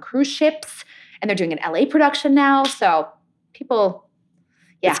on cruise ships, and they're doing an LA production now. So people,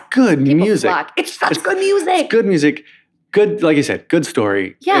 it's good music. Flock. It's such good music. It's good music. Good, like you said, good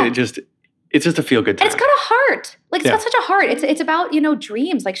story. Yeah. It's just a feel good time. And it's got a heart. Like it's got such a heart. It's about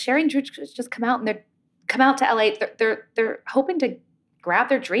dreams. Like sharing dreams just come out, and they come out to LA. They're hoping to grab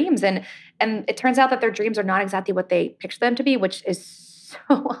their dreams, and it turns out that their dreams are not exactly what they picture them to be, which is so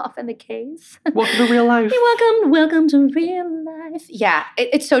often the case. Welcome to real life. Welcome to real life. Yeah,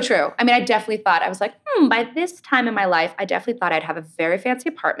 it's so true. I mean, I definitely thought, I was like, by this time in my life, I definitely thought I'd have a very fancy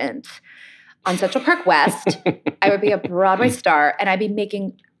apartment on Central Park West. I would be a Broadway star, and I'd be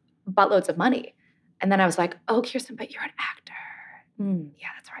making buttloads of money. And then I was like, oh, Kirsten, but you're an actor. Yeah,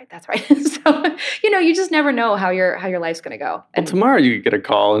 that's right. So, you just never know how your life's going to go. And tomorrow you get a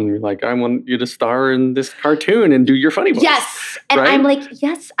call and you're like, I want you to star in this cartoon and do your funny voice. Yes. And right? I'm like,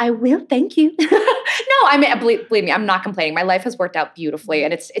 yes, I will. Thank you. No, I mean, believe me, I'm not complaining. My life has worked out beautifully.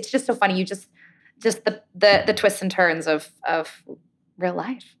 And it's just so funny. You just the twists and turns of real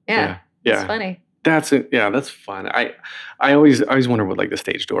life. Yeah. It's funny. That's it. Yeah, that's fun. I always wonder what like the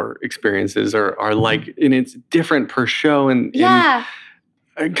stage door experiences are like, and it's different per show. And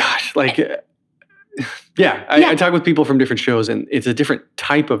gosh, like, I talk with people from different shows, and it's a different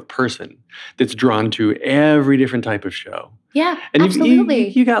type of person that's drawn to every different type of show. Yeah, and absolutely.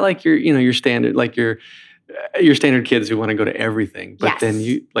 You got like your standard, like your standard kids who want to go to everything, but then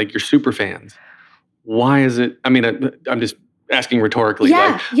you like your super fans. Why is it? I mean, I'm just asking rhetorically,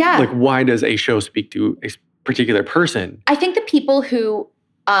 like why does a show speak to a particular person? I think the people who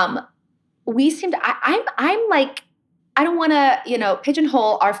we seem to, I'm like, I don't want to,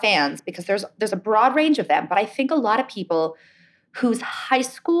 pigeonhole our fans, because there's a broad range of them, but I think a lot of people whose high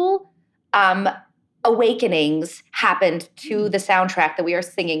school awakenings happened to the soundtrack that we are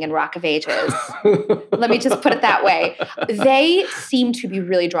singing in Rock of Ages. Let me just put it that way. They seem to be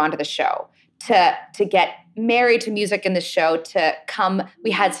really drawn to the show, to get married to music in the show, to come.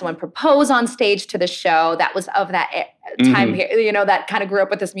 We had someone propose on stage to the show that was of that time here, that kind of grew up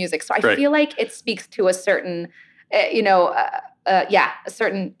with this music. So I feel like it speaks to a certain, a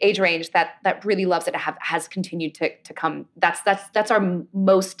certain age range that really loves it, has continued to come. That's our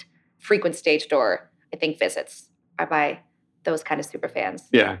most frequent stage door, I think, visits are by those kind of super fans.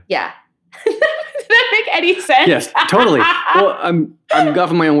 Yeah. Yeah. Does that make any sense? Yes, totally. Well, I'm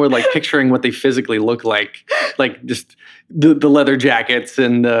off my own word, like picturing what they physically look like just the leather jackets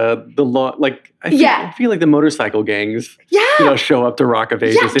and I feel like the motorcycle gangs, show up to Rock of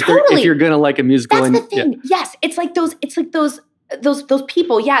Ages. Yeah, totally. If you're gonna like a musical, that's the thing. Yeah. Yes, it's like those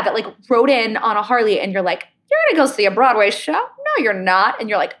people, that like rode in on a Harley, and you're like, you're gonna go see a Broadway show? No, you're not. And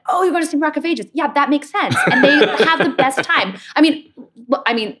you're like, oh, you're going to see Rock of Ages. Yeah, that makes sense. And they have the best time. I mean,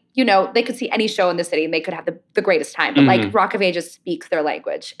 they could see any show in the city and they could have the greatest time. But like Rock of Ages speaks their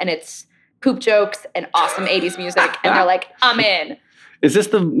language, and it's poop jokes and awesome 80s music. And they're like, I'm in. Is this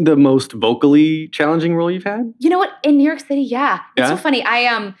the most vocally challenging role you've had? You know what? In New York City, yeah. It's so funny.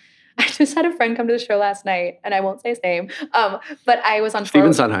 I just had a friend come to the show last night, and I won't say his name. But I was on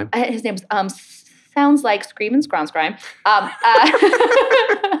Steven Sondheim. His name's sounds like Scream and Scrime.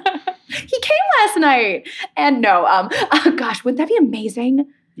 He came last night, and no, gosh, wouldn't that be amazing?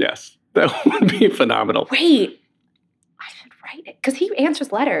 Yes, that would be phenomenal. Wait, I should write it, because he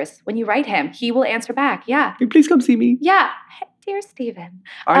answers letters. When you write him, he will answer back. Yeah. Hey, please come see me. Yeah. Hey, dear Steven.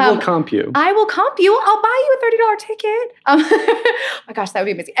 I will comp you. I will comp you. I'll buy you a $30 ticket. Oh my gosh, that would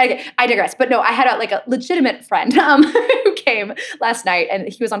be amazing. Okay, I digress. But no, I had a legitimate friend who came last night, and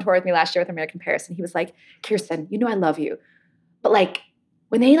he was on tour with me last year with American Paris, and he was like, Kirsten, I love you. But like,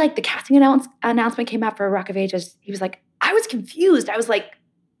 when they the casting announcement came out for Rock of Ages, he was like, I was confused. I was like,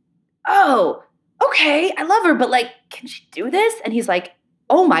 oh, okay, I love her, but like, can she do this? And he's like,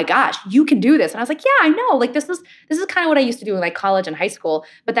 oh my gosh, you can do this. And I was like, yeah, I know. Like, this is kind of what I used to do in like college and high school.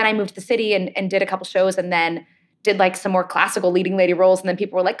 But then I moved to the city and did a couple shows, and then did like some more classical leading lady roles, and then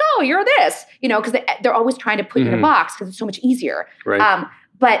people were like, "Oh, you're this," because they're always trying to put you in a box because it's so much easier. Right.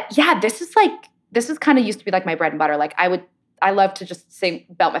 But yeah, this is kind of used to be like my bread and butter. Like I love to just sing,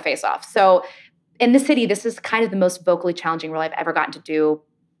 belt my face off. So in the city, this is kind of the most vocally challenging role I've ever gotten to do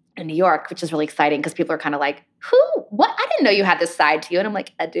in New York, which is really exciting because people are kind of like, what? I didn't know you had this side to you. And I'm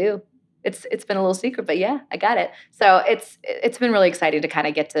like, I do. It's been a little secret, but yeah, I got it. So it's been really exciting to kind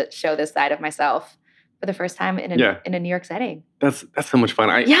of get to show this side of myself for the first time in a New York setting. That's so much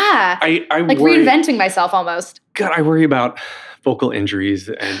fun. I like worry, reinventing myself almost. God, I worry about vocal injuries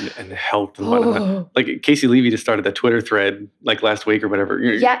and health and whatnot. Like Casey Levy just started the Twitter thread like last week or whatever.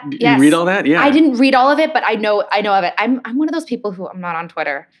 You read all that? Yeah. I didn't read all of it, but I know of it. I'm one of those people who I'm not on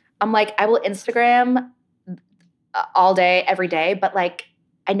Twitter. I'm like, I will Instagram all day, every day, but like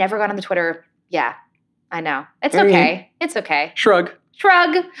I never got on the Twitter. Yeah, I know. It's okay. It's okay. Shrug.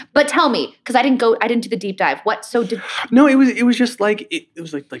 But tell me, because I didn't do the deep dive. No, it was just like it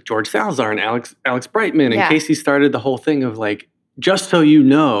was like George Salazar and Alex Brightman and Casey started the whole thing of like, just so you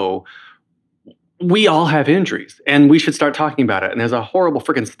know, we all have injuries and we should start talking about it. And there's a horrible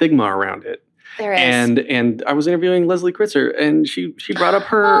freaking stigma around it. There is. And I was interviewing Leslie Kritzer and she brought up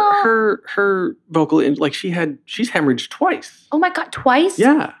her vocal like she's hemorrhaged twice. Oh my God, twice?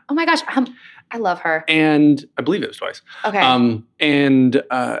 Yeah. Oh my gosh. I love her. And I believe it was twice. Okay. And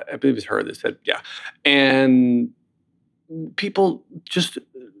I believe it was her that said, yeah. And people just,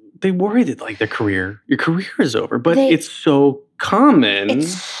 they worry that like your career is over, but it's so common.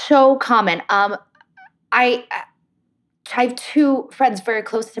 It's so common. I have two friends very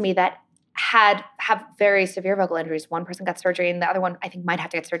close to me that have very severe vocal injuries. One person got surgery and the other one I think might have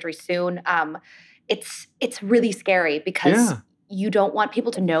to get surgery soon. It's really scary because you don't want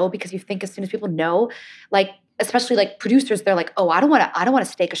people to know, because you think as soon as people know, like especially like producers, they're like, oh, I don't want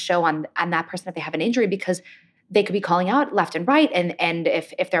to stake a show on that person if they have an injury, because they could be calling out left and right, and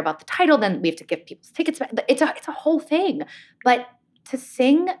if they're about the title, then we have to give people's tickets back. It's a whole thing. But to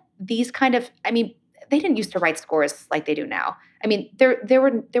sing these kind of, I mean, they didn't used to write scores like they do now. I mean, there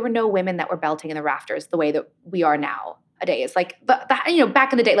were no women that were belting in the rafters the way that we are nowadays. Like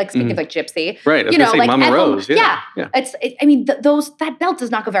back in the day, like speaking of like Gypsy, right? I was gonna say like Mama Rose, yeah. That belt does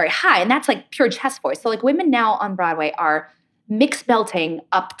not go very high, and that's like pure chest voice. So like women now on Broadway are mixed belting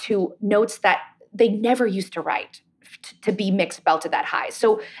up to notes that they never used to write to be mixed belted that high.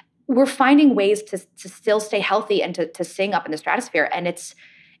 So we're finding ways to still stay healthy and to sing up in the stratosphere, and it's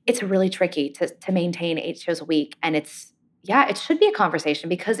really tricky to maintain 8 shows a week, and it should be a conversation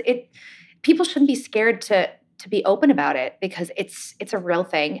because people shouldn't be scared to be open about it, because it's a real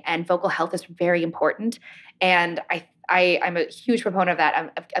thing, and vocal health is very important. And I'm a huge proponent of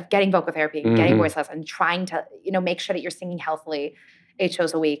that, of getting vocal therapy, getting voice lessons, and trying to make sure that you're singing healthily 8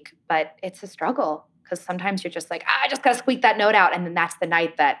 shows a week. But it's a struggle because sometimes you're just like, I just gotta squeak that note out, and then that's the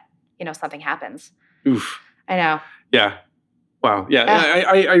night that something happens. Oof. I know. Yeah. Wow. Yeah.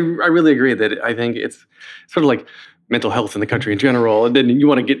 I really agree that I think it's sort of like mental health in the country in general, and then you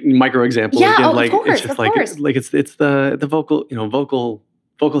want to get micro examples again. Of course, it's just like it's the vocal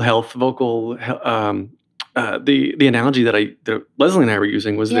health, the analogy that Leslie and I were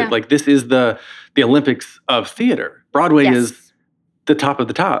using was that like this is the Olympics of theater. Broadway is the top of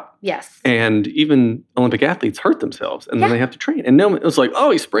the top. Yes. And even Olympic athletes hurt themselves and then they have to train. And no, it's like,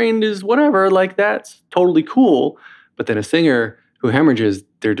 oh, he sprained his whatever. Like that's totally cool. But then a singer who hemorrhages,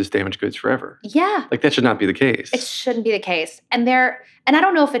 they're just damaged goods forever. Yeah. Like that should not be the case. It shouldn't be the case. And I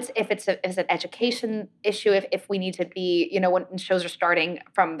don't know if it's an education issue, if we need to be, when shows are starting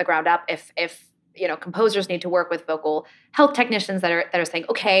from the ground up, if composers need to work with vocal health technicians that are saying,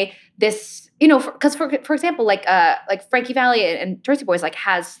 okay, this, because for example, like Frankie Valli and Jersey Boys like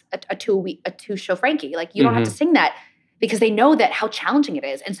has a 2 show Frankie, like you don't have to sing that because they know that how challenging it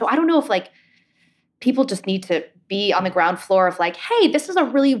is. And so I don't know if like people just need to be on the ground floor of like, hey, this is a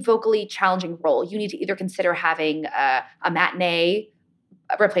really vocally challenging role. You need to either consider having a matinee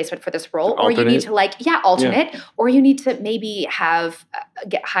replacement for this role, or you need to alternate, or you need to maybe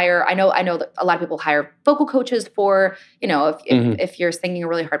hire. I know that a lot of people hire vocal coaches for, if you're singing a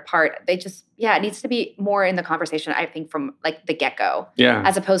really hard part, they just, it needs to be more in the conversation, I think, from like the get-go. Yeah.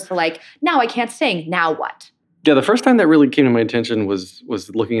 As opposed to like, now I can't sing, now what? Yeah, the first time that really came to my attention was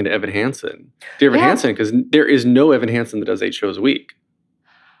looking into Evan Hansen. Evan Hansen, because there is no Evan Hansen that does 8 shows a week.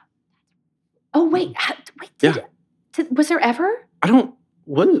 Oh, wait. Was there ever? I don't...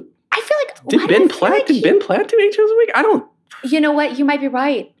 What? I feel like... Did Ben Platt do 8 shows a week? I don't... You know what? You might be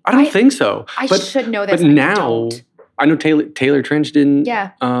right. I don't think so. I should know this. But now... I know Taylor Trench didn't.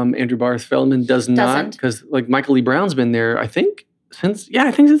 Yeah. Andrew Barth Feldman does not. Because like Michael Lee Brown's been there, I think,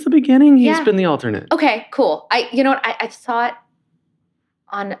 I think since the beginning, he's Yeah. been the alternate. Okay, cool. You know what? I saw it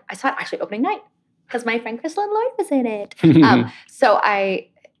actually opening night because my friend Crystal and Lloyd was in it. So I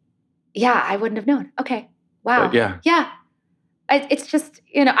wouldn't have known. Okay, wow. But yeah. Yeah. It's just,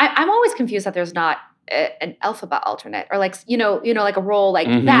 I'm always confused that there's not an alphabet alternate or like, like a role like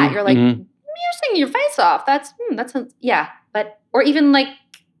that. You're like, you're singing your face off. That's yeah. But, or even like,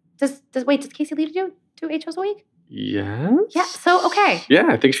 does Casey Lee do 8 shows a week? Yes. Yeah. So, okay. Yeah,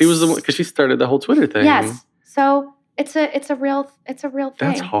 I think she was the one, because she started the whole Twitter thing. Yes. So it's a real thing.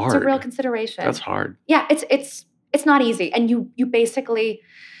 That's hard. It's a real consideration. That's hard. Yeah. It's not easy. And you basically,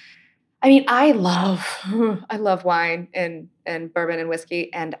 I mean, I love wine and bourbon and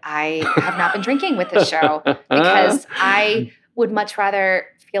whiskey, and I have not been drinking with this show because I would much rather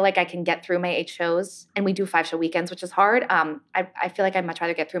feel like I can get through my 8 shows, and we do 5-show weekends, which is hard. I feel like I'd much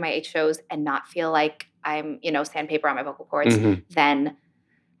rather get through my 8 shows and not feel like I'm, sandpaper on my vocal cords than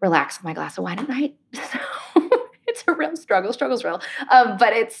relax with my glass of wine at night. So it's a real struggle. Struggle's real.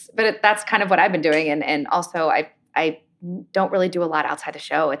 But that's kind of what I've been doing. And also I don't really do a lot outside the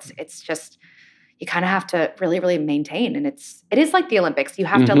show. It's just, you kind of have to really, really maintain. And it is like the Olympics. You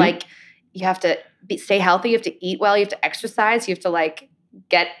have to stay healthy. You have to eat well. You have to exercise. You have to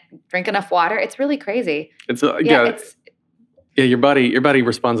drink enough water. It's really crazy. Your body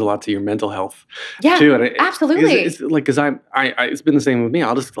responds a lot to your mental health. Yeah, too. And absolutely. It's like, because it's been the same with me.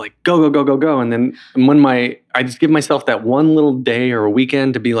 I'll just like go, and then when I just give myself that one little day or a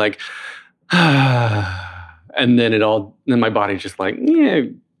weekend to be like, and then my body's just like, yeah,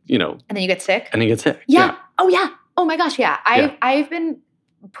 And then you get sick. And you get sick. Yeah. Oh yeah. Oh my gosh. Yeah. I've been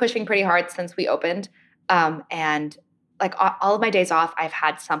pushing pretty hard since we opened, and like all of my days off, I've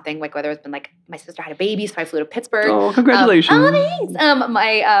had something, like whether it's been like my sister had a baby, so I flew to Pittsburgh. Oh, congratulations! Thanks.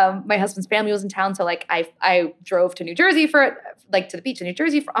 My husband's family was in town, so like I drove to New Jersey to the beach in New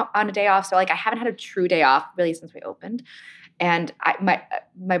Jersey on a day off. So like I haven't had a true day off really since we opened, and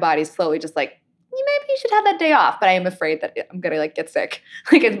my body's slowly just like, maybe you should have that day off. But I am afraid that I'm gonna like get sick.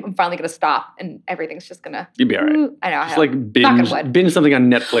 Like I'm finally gonna stop, and everything's just gonna. You'll be all right. I know. Just like binge something on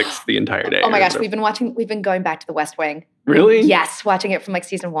Netflix the entire day. Oh my gosh, we've been going back to The West Wing. Really? Yes, watching it from like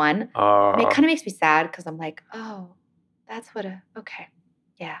season 1. And it kind of makes me sad because I'm like, oh, that's okay,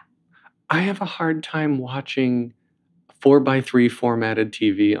 yeah. I have a hard time watching 4:3 formatted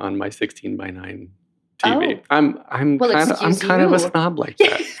TV on my 16:9 TV. Oh. I'm kind of a snob like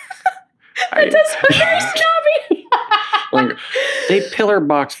that. That does sound very snobby. Like, they pillar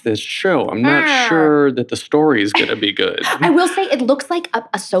box this show. I'm not sure that the story is going to be good. I will say it looks like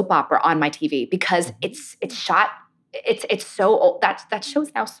a soap opera on my TV because it's shot. It's so old. That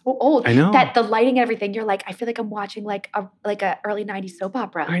show's now so old. I know that the lighting and everything. You're like, I feel like I'm watching like a early '90s soap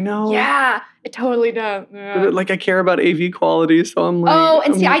opera. I know. Yeah, it totally does. Yeah. But like I care about AV quality, so I'm like,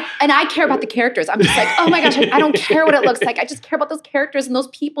 I care about the characters. I'm just like, oh my gosh, I don't care what it looks like. I just care about those characters and those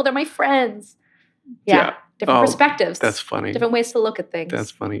people. They're my friends. Yeah. Different perspectives. That's funny. Different ways to look at things. That's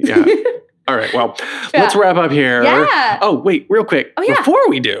funny. Yeah. All right. Well, let's wrap up here. Yeah. Oh, wait, real quick. Oh, yeah. Before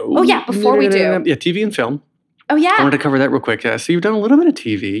we do. Oh, yeah. Before we do. Yeah, TV and film. Oh, yeah. I wanted to cover that real quick. Yeah, so you've done a little bit of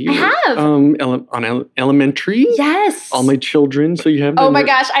TV. I have. On Elementary. Yes. All My Children. So you have. Oh my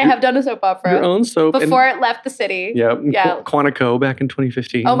gosh, I have done a soap opera. Your own soap. Before it left the city. Yeah. Yeah. Quantico back in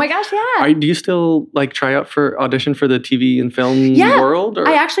 2015. Oh my gosh, yeah. Do you still like try out for audition for the TV and film world? Or?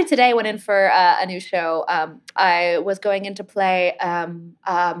 I actually today went in for a new show. I was going in to play a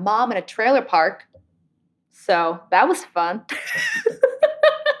mom in a trailer park. So that was fun.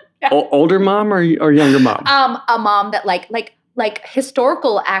 Older mom or younger mom? A mom that like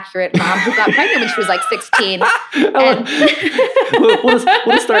historical accurate mom who got pregnant when she was like 16. We'll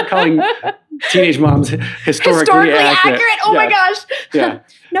just start calling teenage moms historically accurate. Oh my gosh. Yeah.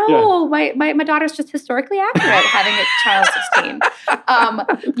 No, my daughter's just historically accurate having a child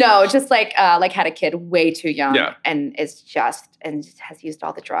 16. No, just like had a kid way too young and has used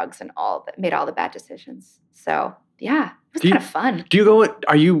all the drugs and made all the bad decisions. So yeah, it was kind of fun. Do you go?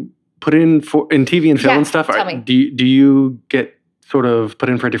 Are you put in in TV and film and stuff? Tell me. Do you get sort of put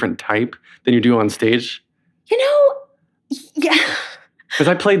in for a different type than you do on stage? Yeah. Because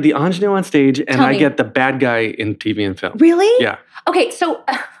I played the ingenue on stage, and I get the bad guy in TV and film. Really? Yeah. Okay, so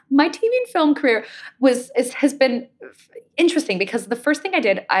my TV and film career has been interesting because the first thing I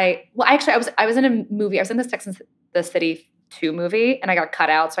did, I was in a movie. I was in the Sex and the City 2 movie, and I got cut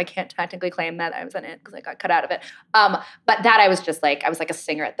out, so I can't technically claim that I was in it because I got cut out of it. But that I was like a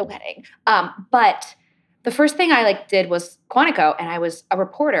singer at the wedding. But the first thing I did was Quantico, and I was a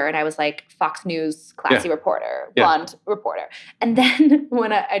reporter, and I was like Fox News classy reporter, blonde reporter. And then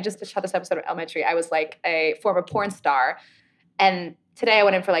when I just shot this episode of Elementary, I was like a former porn star. And today I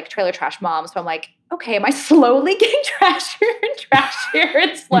went in for like Trailer Trash Mom. So I'm like, okay, am I slowly getting trashier and trashier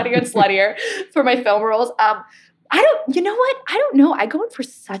and sluttier for my film roles? You know what? I don't know. I go in for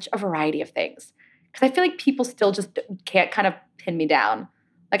such a variety of things because I feel like people still just can't kind of pin me down.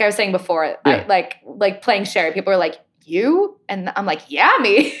 Like I was saying before, Yeah. I like playing Sherry. People are like, you? And I'm like, yeah,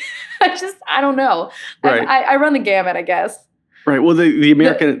 me. I don't know. Right. I run the gamut, I guess. Right. Well, the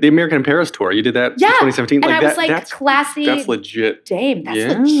American in Paris tour, you did that in 2017. And I was that's classy. That's legit. Dame,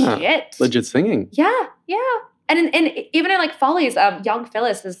 that's legit. Legit singing. Yeah. And even in like Follies, Young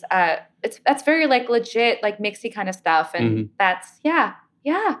Phyllis is that's very like legit, like mixy kind of stuff. And that's yeah.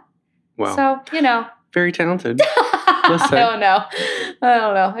 Wow. So, very talented. Let's say. I don't know.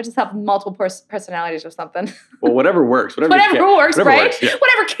 I just have multiple personalities or something. Well, whatever works. Whatever works, right? Works, yeah.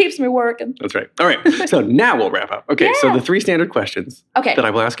 Whatever keeps me working. That's right. All right. So now we'll wrap up. Okay. So the 3 standard questions that I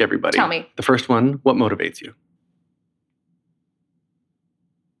will ask everybody. Tell me. The first one, what motivates you?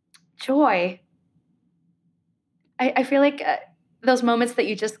 Joy. I feel like those moments that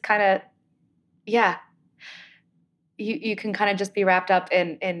you just kind of, you can kind of just be wrapped up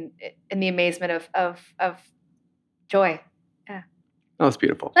in the amazement of joy. Yeah. Oh, that's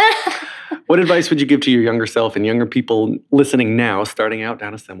beautiful. What advice would you give to your younger self and younger people listening now, starting out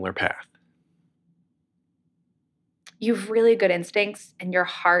down a similar path? You have really good instincts and your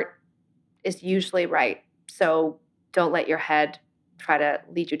heart is usually right. So don't let your head try to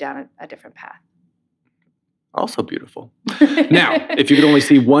lead you down a different path. Also beautiful. Now, if you could only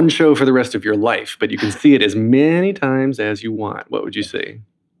see one show for the rest of your life, but you can see it as many times as you want, what would you see?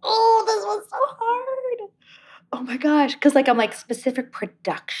 Oh, this one's so hard. Oh my gosh. Because I'm like specific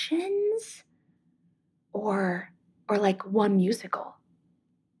productions or like one musical.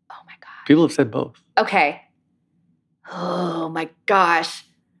 Oh my gosh. People have said both. Okay. Oh my gosh.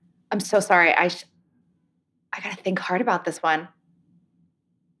 I'm so sorry. I got to think hard about this one.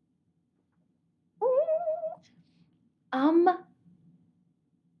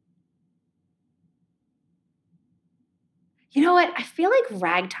 You know what? I feel like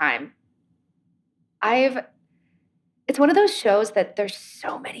Ragtime. It's one of those shows that there's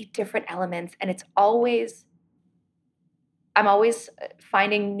so many different elements and I'm always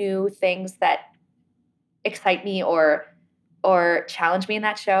finding new things that excite me or challenge me in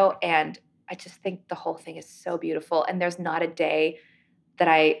that show. And I just think the whole thing is so beautiful. And there's not a day that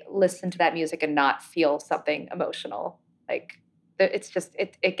I listen to that music and not feel something emotional. Like it's just,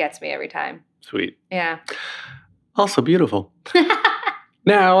 it gets me every time. Sweet. Yeah. Also beautiful.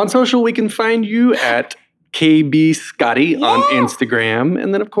 Now, on social, we can find you at KB Scotty on Instagram.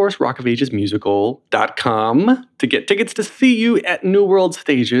 And then, of course, rockofagesmusical.com to get tickets to see you at New World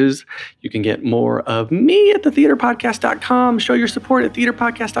Stages. You can get more of me at thetheaterpodcast.com. Show your support at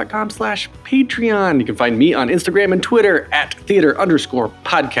theaterpodcast.com/Patreon. You can find me on Instagram and Twitter at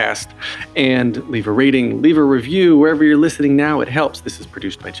theater_podcast. And leave a rating, leave a review wherever you're listening now. It helps. This is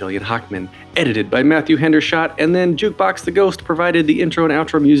produced by Jillian Hockman, edited by Matthew Hendershot, and then Jukebox the Ghost provided the intro and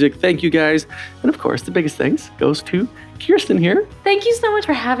outro music. Thank you guys. And of course, the biggest thanks goes to Kirsten here. Thank you so much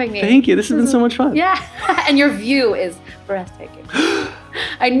for having me. Thank you. This has been so much fun. Yeah. And your view is breathtaking.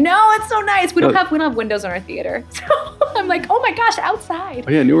 I know, it's so nice. We don't have windows in our theater. So I'm like, oh my gosh, outside.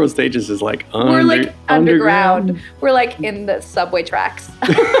 Oh yeah, New World Stages is like we're like underground. We're like in the subway tracks.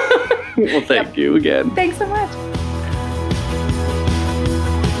 Well, thank you again. Thanks so much.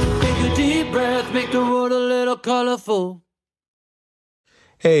 Take a deep breath, make the world a little colorful.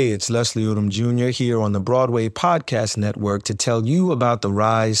 Hey, it's Leslie Odom Jr. here on the Broadway Podcast Network to tell you about the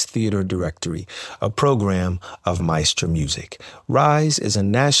Rise Theater Directory, a program of Maestro Music. Rise is a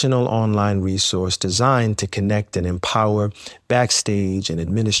national online resource designed to connect and empower backstage and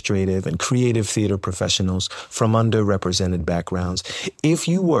administrative and creative theater professionals from underrepresented backgrounds. If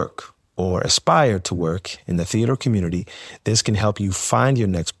you work or aspire to work in the theater community, this can help you find your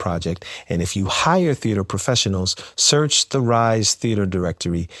next project. And if you hire theater professionals, search the Rise Theater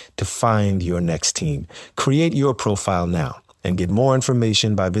Directory to find your next team. Create your profile now and get more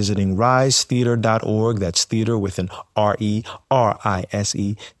information by visiting risetheater.org. That's theater with an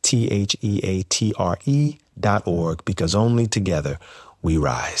RERISETHEATRE.org, because only together we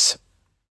rise.